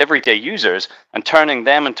taking everyday users and turning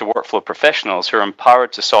them into workflow professionals who are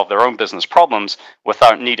empowered to solve their own business problems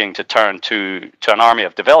without needing to turn to an army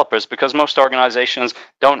of developers, because most organizations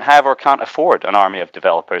don't have or can't afford an army of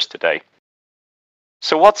developers today.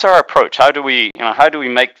 So what's our approach? How do we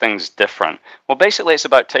make things different? Well, basically, it's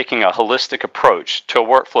about taking a holistic approach to a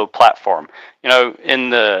workflow platform. In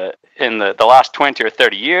the last 20 or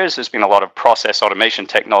 30 years, there's been a lot of process automation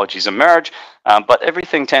technologies emerge, but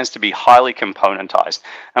everything tends to be highly componentized.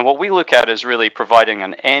 And what we look at is really providing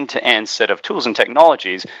an end-to-end set of tools and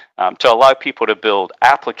technologies to allow people to build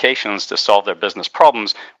applications to solve their business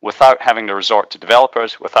problems without having to resort to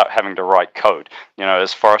developers, without having to write code.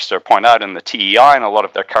 As Forrester pointed out in the TEI and a lot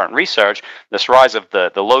of their current research, this rise of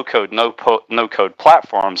the low-code, no-code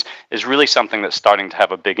platforms is really something that's starting to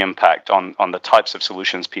have a big impact on the types of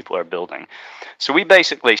solutions people are building. So we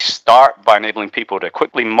basically start by enabling people to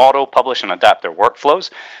quickly model, publish, and adapt their workflows.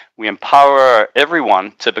 We empower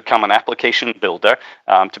everyone to become an application builder,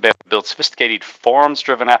 to be able to build sophisticated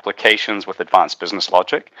forms-driven applications with advanced business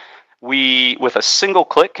logic. We, with a single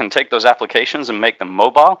click, can take those applications and make them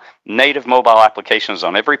mobile, native mobile applications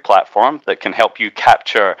on every platform that can help you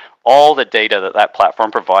capture all the data that platform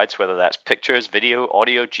provides, whether that's pictures, video,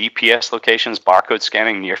 audio, GPS locations, barcode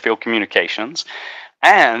scanning, near-field communications.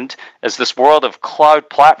 And as this world of cloud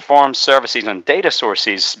platform services and data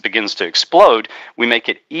sources begins to explode, we make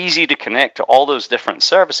it easy to connect to all those different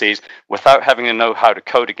services without having to know how to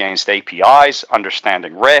code against APIs,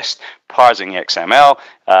 understanding REST, parsing XML,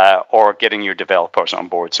 or getting your developers on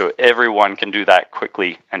board. So everyone can do that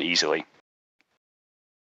quickly and easily.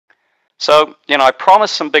 So, I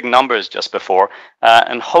promised some big numbers just before,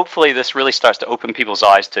 and hopefully this really starts to open people's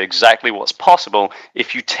eyes to exactly what's possible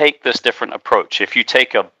if you take this different approach. If you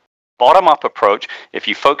take a bottom-up approach, if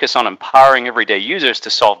you focus on empowering everyday users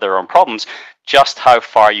to solve their own problems, just how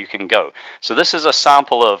far you can go. So this is a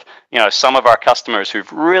sample of, some of our customers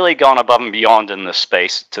who've really gone above and beyond in this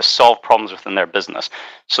space to solve problems within their business.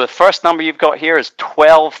 So the first number you've got here is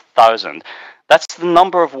 12,000. That's the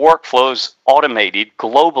number of workflows automated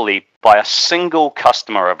globally by a single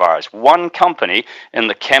customer of ours, one company in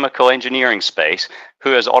the chemical engineering space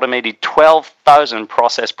who has automated 12,000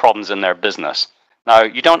 process problems in their business. Now,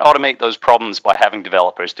 you don't automate those problems by having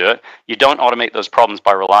developers do it. You don't automate those problems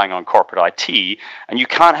by relying on corporate IT. And you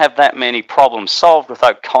can't have that many problems solved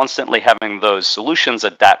without constantly having those solutions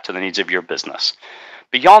adapt to the needs of your business.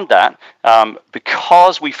 Beyond that,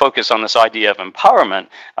 because we focus on this idea of empowerment,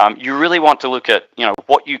 you really want to look at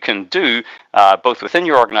what you can do both within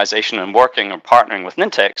your organization and working and partnering with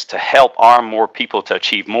Nintex to help arm more people to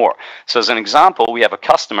achieve more. So as an example, we have a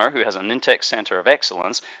customer who has a Nintex Center of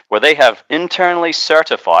Excellence where they have internally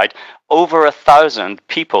certified over 1,000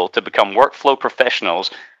 people to become workflow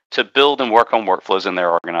professionals to build and work on workflows in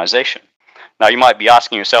their organization. Now, you might be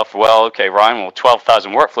asking yourself, well, okay, Ryan,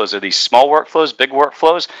 12,000 workflows, are these small workflows, big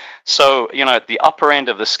workflows? So, at the upper end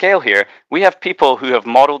of the scale here, we have people who have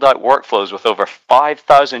modeled out workflows with over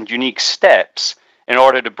 5,000 unique steps in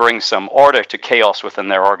order to bring some order to chaos within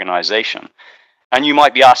their organization. And you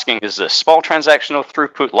might be asking, is this small transactional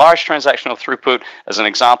throughput, large transactional throughput? As an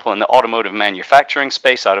example, in the automotive manufacturing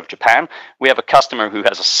space out of Japan, we have a customer who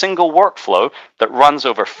has a single workflow that runs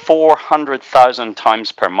over 400,000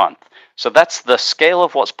 times per month. So that's the scale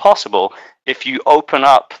of what's possible if you open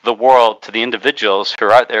up the world to the individuals who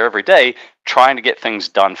are out there every day trying to get things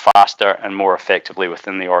done faster and more effectively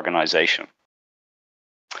within the organization.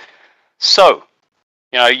 So,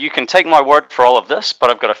 you can take my word for all of this,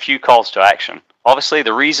 but I've got a few calls to action. Obviously,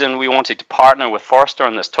 the reason we wanted to partner with Forrester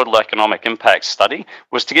on this total economic impact study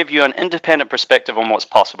was to give you an independent perspective on what's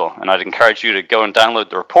possible. And I'd encourage you to go and download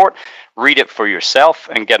the report, read it for yourself,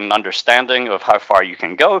 and get an understanding of how far you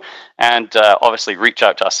can go. And obviously, reach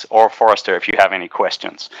out to us or Forrester if you have any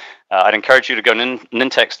questions. I'd encourage you to go to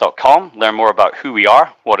nintex.com, learn more about who we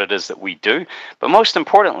are, what it is that we do. But most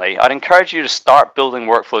importantly, I'd encourage you to start building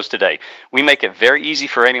workflows today. We make it very easy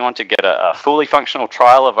for anyone to get a fully functional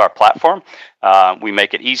trial of our platform. We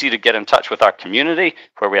make it easy to get in touch with our community,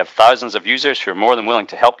 where we have thousands of users who are more than willing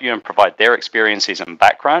to help you and provide their experiences and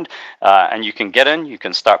background. And you can get in, you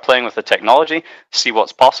can start playing with the technology, see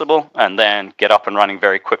what's possible, and then get up and running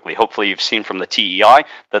very quickly. Hopefully you've seen from the TEI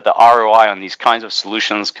that the ROI on these kinds of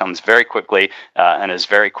solutions comes very quickly and is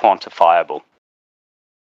very quantifiable.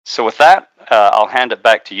 So with that, I'll hand it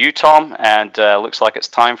back to you, Tom, and looks like it's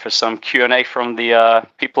time for some Q&A from the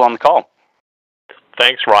people on the call.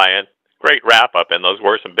 Thanks, Ryan. Great wrap-up, and those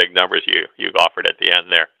were some big numbers you offered at the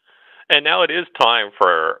end there. And now it is time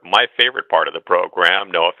for my favorite part of the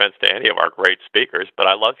program. No offense to any of our great speakers, but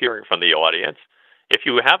I love hearing from the audience. If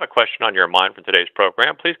you have a question on your mind for today's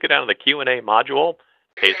program, please go down to the Q&A module,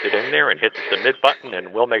 paste it in there, and hit the submit button,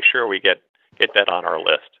 and we'll make sure we get that on our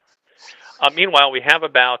list. Meanwhile, we have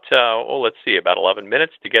about 11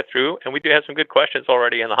 minutes to get through, and we do have some good questions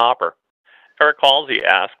already in the hopper. Eric Halsey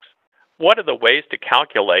asks, what are the ways to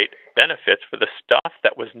calculate benefits for the stuff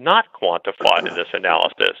that was not quantified in this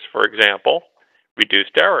analysis? For example,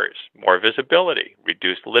 reduced errors, more visibility,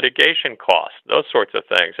 reduced litigation costs, those sorts of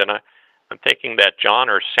things. And I'm thinking that John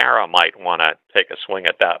or Sarah might want to take a swing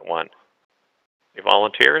at that one. Any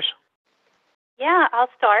volunteers? Yeah, I'll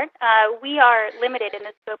start. We are limited in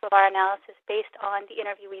the scope of our analysis based on the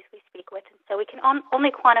interviewees we speak with, and so we can only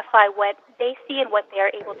quantify what they see and what they are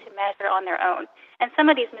able to measure on their own. And some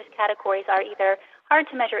of these missed categories are either hard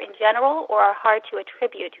to measure in general or are hard to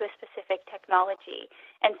attribute to a specific technology.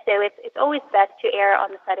 And so it's always best to err on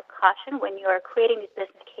the side of caution when you are creating these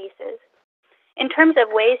business cases. In terms of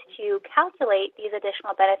ways to calculate these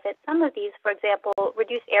additional benefits, some of these, for example,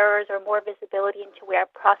 reduce errors or more visibility into where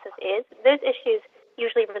a process is, those issues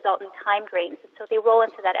usually result in time drains, and so they roll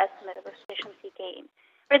into that estimate of efficiency gain.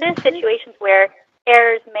 For those situations where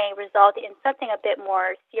errors may result in something a bit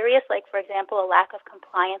more serious, like, for example, a lack of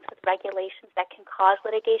compliance with regulations that can cause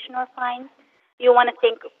litigation or fines, you'll want to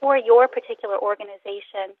think, for your particular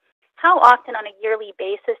organization, how often on a yearly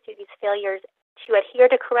basis do these failures to adhere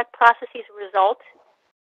to correct processes result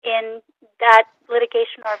in that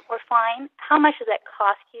litigation or fine? How much does that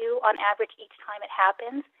cost you on average each time it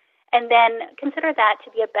happens? And then consider that to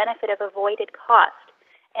be a benefit of avoided cost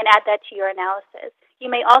and add that to your analysis. You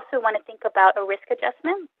may also want to think about a risk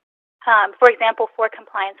adjustment. For example, for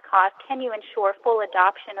compliance costs, can you ensure full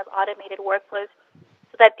adoption of automated workflows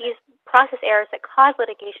so that these process errors that cause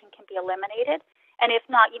litigation can be eliminated? And if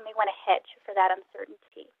not, you may want to hedge for that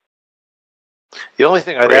uncertainty. The only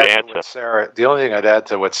thing I'd add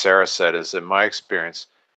to what Sarah said is, in my experience,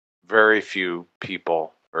 very few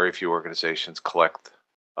people, very few organizations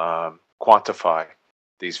quantify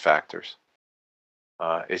these factors.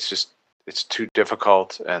 It's too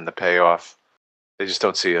difficult, and the payoff, they just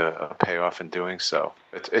don't see a payoff in doing so.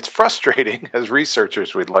 It's frustrating. As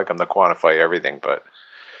researchers, we'd like them to quantify everything, but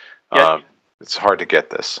it's hard to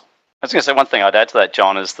get this. I was going to say, one thing I'd add to that,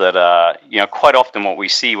 John, is that quite often what we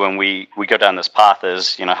see when we go down this path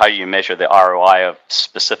is, how you measure the ROI of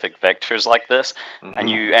specific vectors like this, and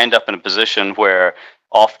you end up in a position where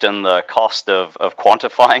often the cost of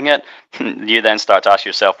quantifying it, you then start to ask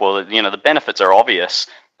yourself, well, the benefits are obvious.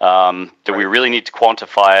 Do we really need to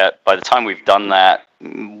quantify it? By the time we've done that,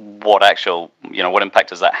 what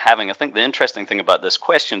impact is that having? I think the interesting thing about this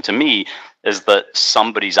question to me is that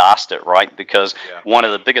somebody's asked it, right? Because one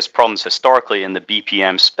of the biggest problems historically in the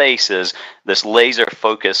BPM space is this laser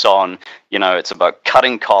focus on, it's about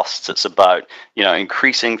cutting costs, it's about,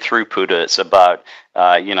 increasing throughput, it's about,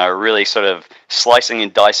 really sort of slicing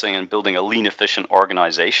and dicing and building a lean, efficient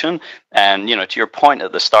organization. And, to your point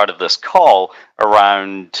at the start of this call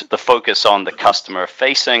around the focus on the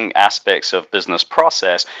customer-facing aspects of business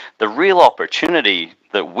process, the real opportunity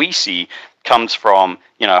that we see comes from,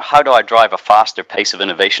 how do I drive a faster pace of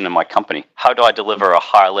innovation in my company? How do I deliver a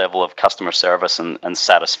higher level of customer service and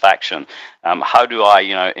satisfaction? How do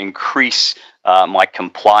I, increase my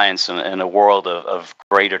compliance in a world of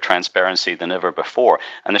greater transparency than ever before?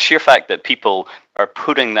 And the sheer fact that people are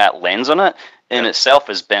putting that lens on it in itself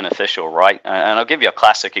is beneficial, right? And I'll give you a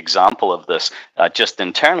classic example of this just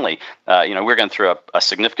internally. We're going through a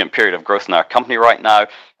significant period of growth in our company right now.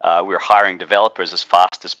 We're hiring developers as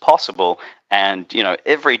fast as possible. And,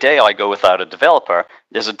 every day I go without a developer,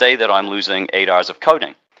 there's a day that I'm losing 8 hours of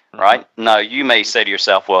coding. Right? Now, you may say to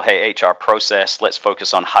yourself, well, hey, HR process, let's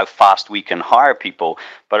focus on how fast we can hire people.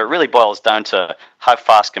 But it really boils down to how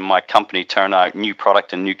fast can my company turn out new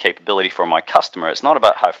product and new capability for my customer. It's not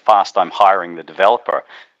about how fast I'm hiring the developer.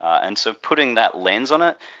 And so putting that lens on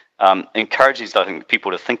it encourages, I think,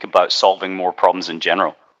 people to think about solving more problems in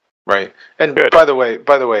general. Right. And by the way,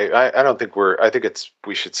 I don't think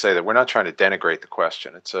we should say that we're not trying to denigrate the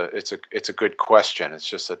question. It's a good question. It's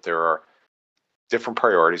just that there are different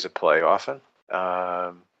priorities at play often,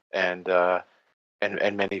 and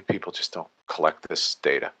many people just don't collect this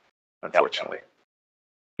data, unfortunately.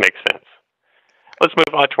 Makes sense. Let's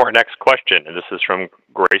move on to our next question, and this is from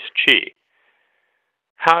Grace Chi.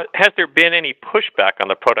 Has there been any pushback on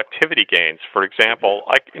the productivity gains? For example,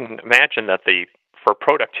 I can imagine that for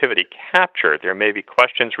productivity capture, there may be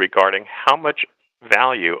questions regarding how much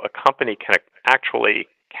value a company can actually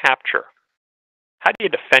capture. How do you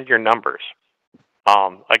defend your numbers?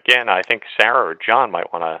 Again, I think Sarah or John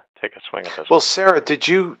might want to take a swing at this. Well, Sarah, did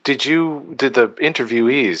the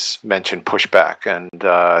interviewees mention pushback, and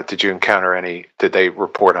did you encounter any? Did they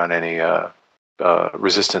report on any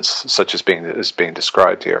resistance such as being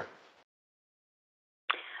described here?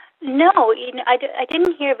 No, I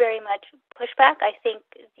didn't hear very much pushback. I think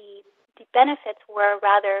the benefits were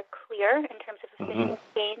rather clear in terms of efficiency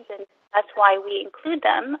gains, and that's why we include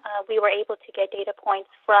them. We were able to get data points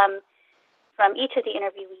from each of the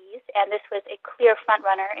interviewees, and this was a clear front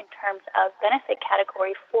runner in terms of benefit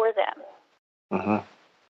category for them.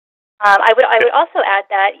 I would also add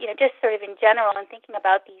that, just sort of in general, and thinking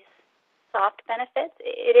about these soft benefits,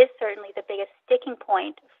 it is certainly the biggest sticking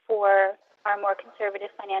point for our more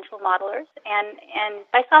conservative financial modelers. And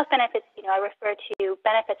by soft benefits, I refer to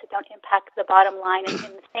benefits that don't impact the bottom line in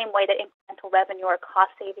the same way that incremental revenue or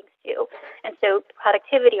cost savings do. And so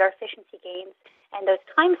productivity or efficiency gains and those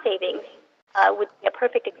time savings would be a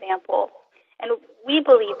perfect example. And we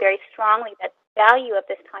believe very strongly that value of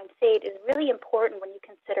this time saved is really important when you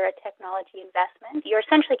consider a technology investment. You're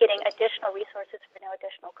essentially getting additional resources for no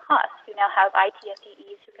additional cost. You now have IT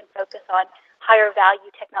FDEs who can focus on higher value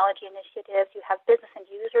technology initiatives. You have business end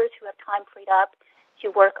users who have time freed up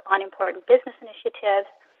to work on important business initiatives.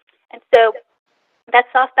 And so that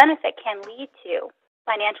soft benefit can lead to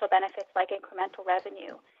financial benefits like incremental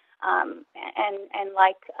revenue and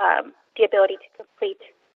like the ability to complete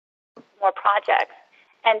more projects.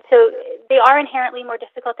 And so they are inherently more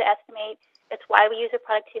difficult to estimate. It's why we use a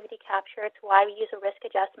productivity capture. It's why we use a risk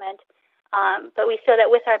adjustment. But we feel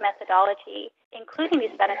that with our methodology, including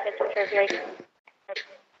these benefits, which are very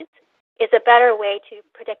is a better way to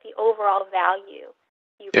predict the overall value.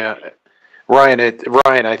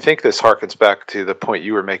 Ryan, I think this harkens back to the point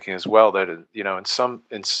you were making as well. That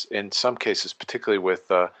in some cases, particularly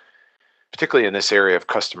in this area of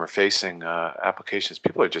customer-facing applications,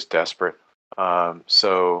 people are just desperate.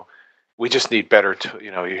 So we just need better.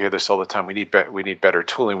 You hear this all the time. We need better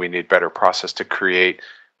tooling. We need better process to create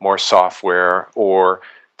more software or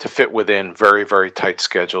to fit within very, very tight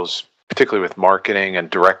schedules, particularly with marketing and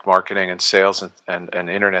direct marketing and sales and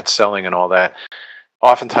internet selling and all that.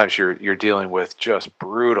 Oftentimes you're dealing with just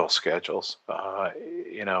brutal schedules,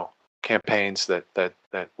 campaigns that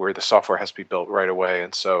where the software has to be built right away.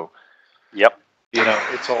 And so, yep.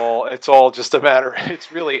 It's all just a matter.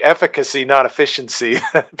 It's really efficacy, not efficiency.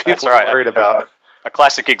 People are worried about. A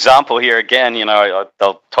classic example here again.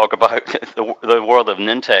 I'll talk about the world of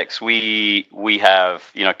Nintex. We have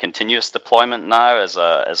continuous deployment now as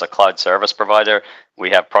a cloud service provider. We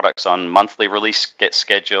have products on monthly release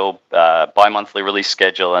schedule, bi-monthly release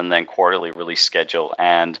schedule, and then quarterly release schedule.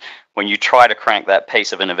 And when you try to crank that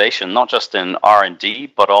pace of innovation, not just in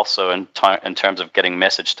R&D, but also in terms of getting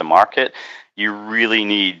message to market, you really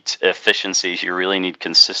need efficiencies, you really need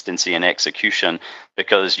consistency and execution,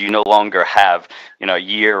 because you no longer have a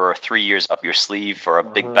year or 3 years up your sleeve for a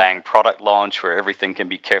big bang product launch where everything can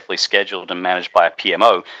be carefully scheduled and managed by a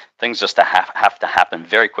PMO. Things just have to happen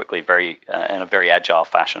very quickly, in a very agile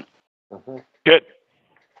fashion. Good.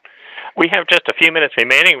 We have just a few minutes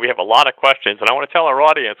remaining. We have a lot of questions, and I want to tell our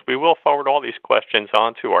audience we will forward all these questions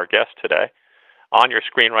on to our guest today. On your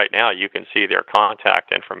screen right now, you can see their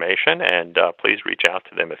contact information, and please reach out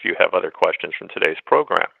to them if you have other questions from today's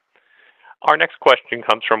program. Our next question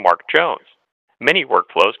comes from Mark Jones. Many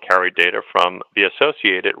workflows carry data from the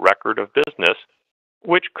associated record of business,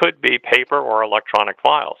 which could be paper or electronic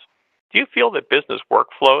files. Do you feel that business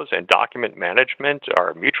workflows and document management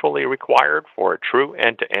are mutually required for a true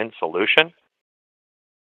end-to-end solution?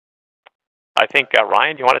 I think,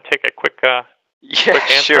 Ryan, do you want to take a quick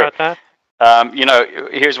answer at that?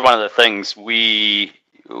 Here's one of the things we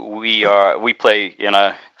play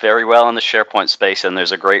very well in the SharePoint space, and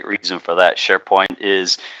there's a great reason for that. SharePoint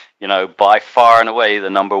is by far and away the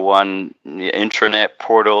number one intranet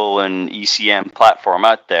portal and ECM platform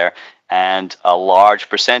out there, and a large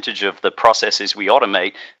percentage of the processes we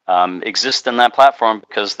automate exist in that platform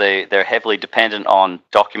because they're heavily dependent on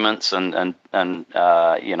documents and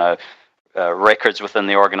records within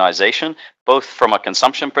the organization, both from a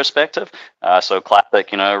consumption perspective, so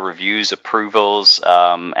classic, reviews, approvals,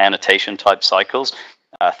 annotation type cycles,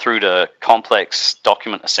 through to complex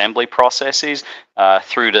document assembly processes,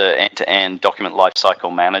 through to end-to-end document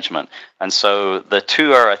lifecycle management. And so the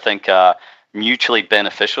two are, I think, mutually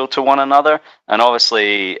beneficial to one another. And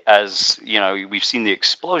obviously, as we've seen the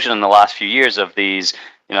explosion in the last few years of these,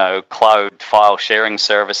 cloud file sharing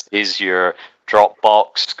services, your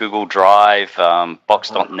Dropbox, Google Drive,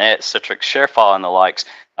 Box.net, Citrix ShareFile, and the likes.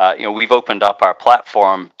 We've opened up our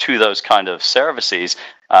platform to those kind of services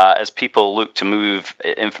as people look to move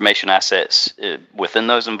information assets within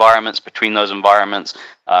those environments, between those environments,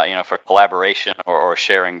 for collaboration or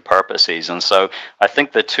sharing purposes. And so I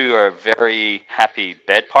think the two are very happy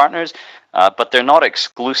bed partners. But they're not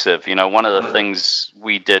exclusive. One of the things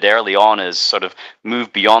we did early on is sort of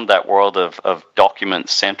move beyond that world of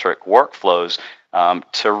document-centric workflows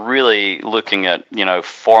to really looking at,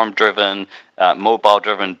 form-driven,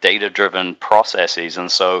 mobile-driven, data-driven processes. And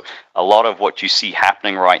so a lot of what you see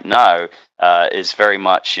happening right now is very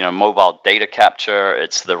much, mobile data capture.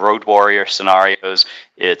 It's the road warrior scenarios.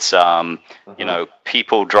 It's,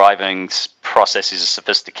 people driving processes as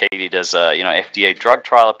sophisticated as, FDA drug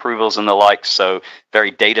trial approvals and the like. So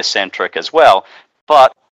very data-centric as well.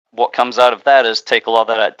 But what comes out of that is take a lot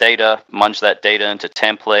of that data, munge that data into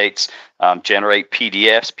templates, generate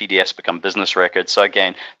PDFs. PDFs become business records. So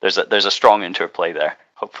again, there's a strong interplay there.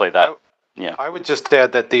 Hopefully that, yeah. I would just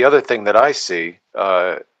add that the other thing that I see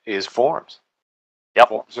is forms. Yep.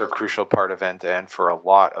 Forms are a crucial part of end-to-end for a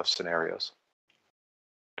lot of scenarios.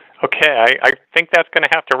 Okay, I think that's going to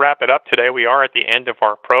have to wrap it up today. We are at the end of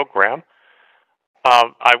our program.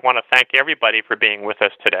 I want to thank everybody for being with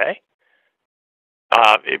us today.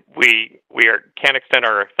 Can't extend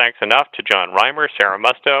our thanks enough to John Reimer, Sarah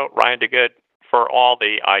Musto, Ryan DeGood for all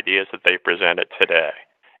the ideas that they presented today.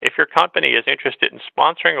 If your company is interested in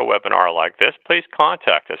sponsoring a webinar like this, please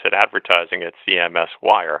contact us at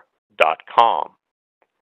advertising@cmswire.com.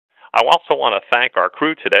 I also want to thank our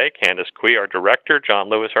crew today, Candace Quee, our director, John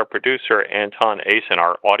Lewis, our producer, Anton Asen,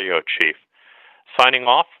 our audio chief. Signing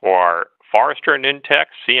off for Forrester, Nintex,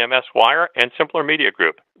 CMSWire, and Simpler Media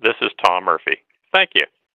Group, this is Tom Murphy. Thank you.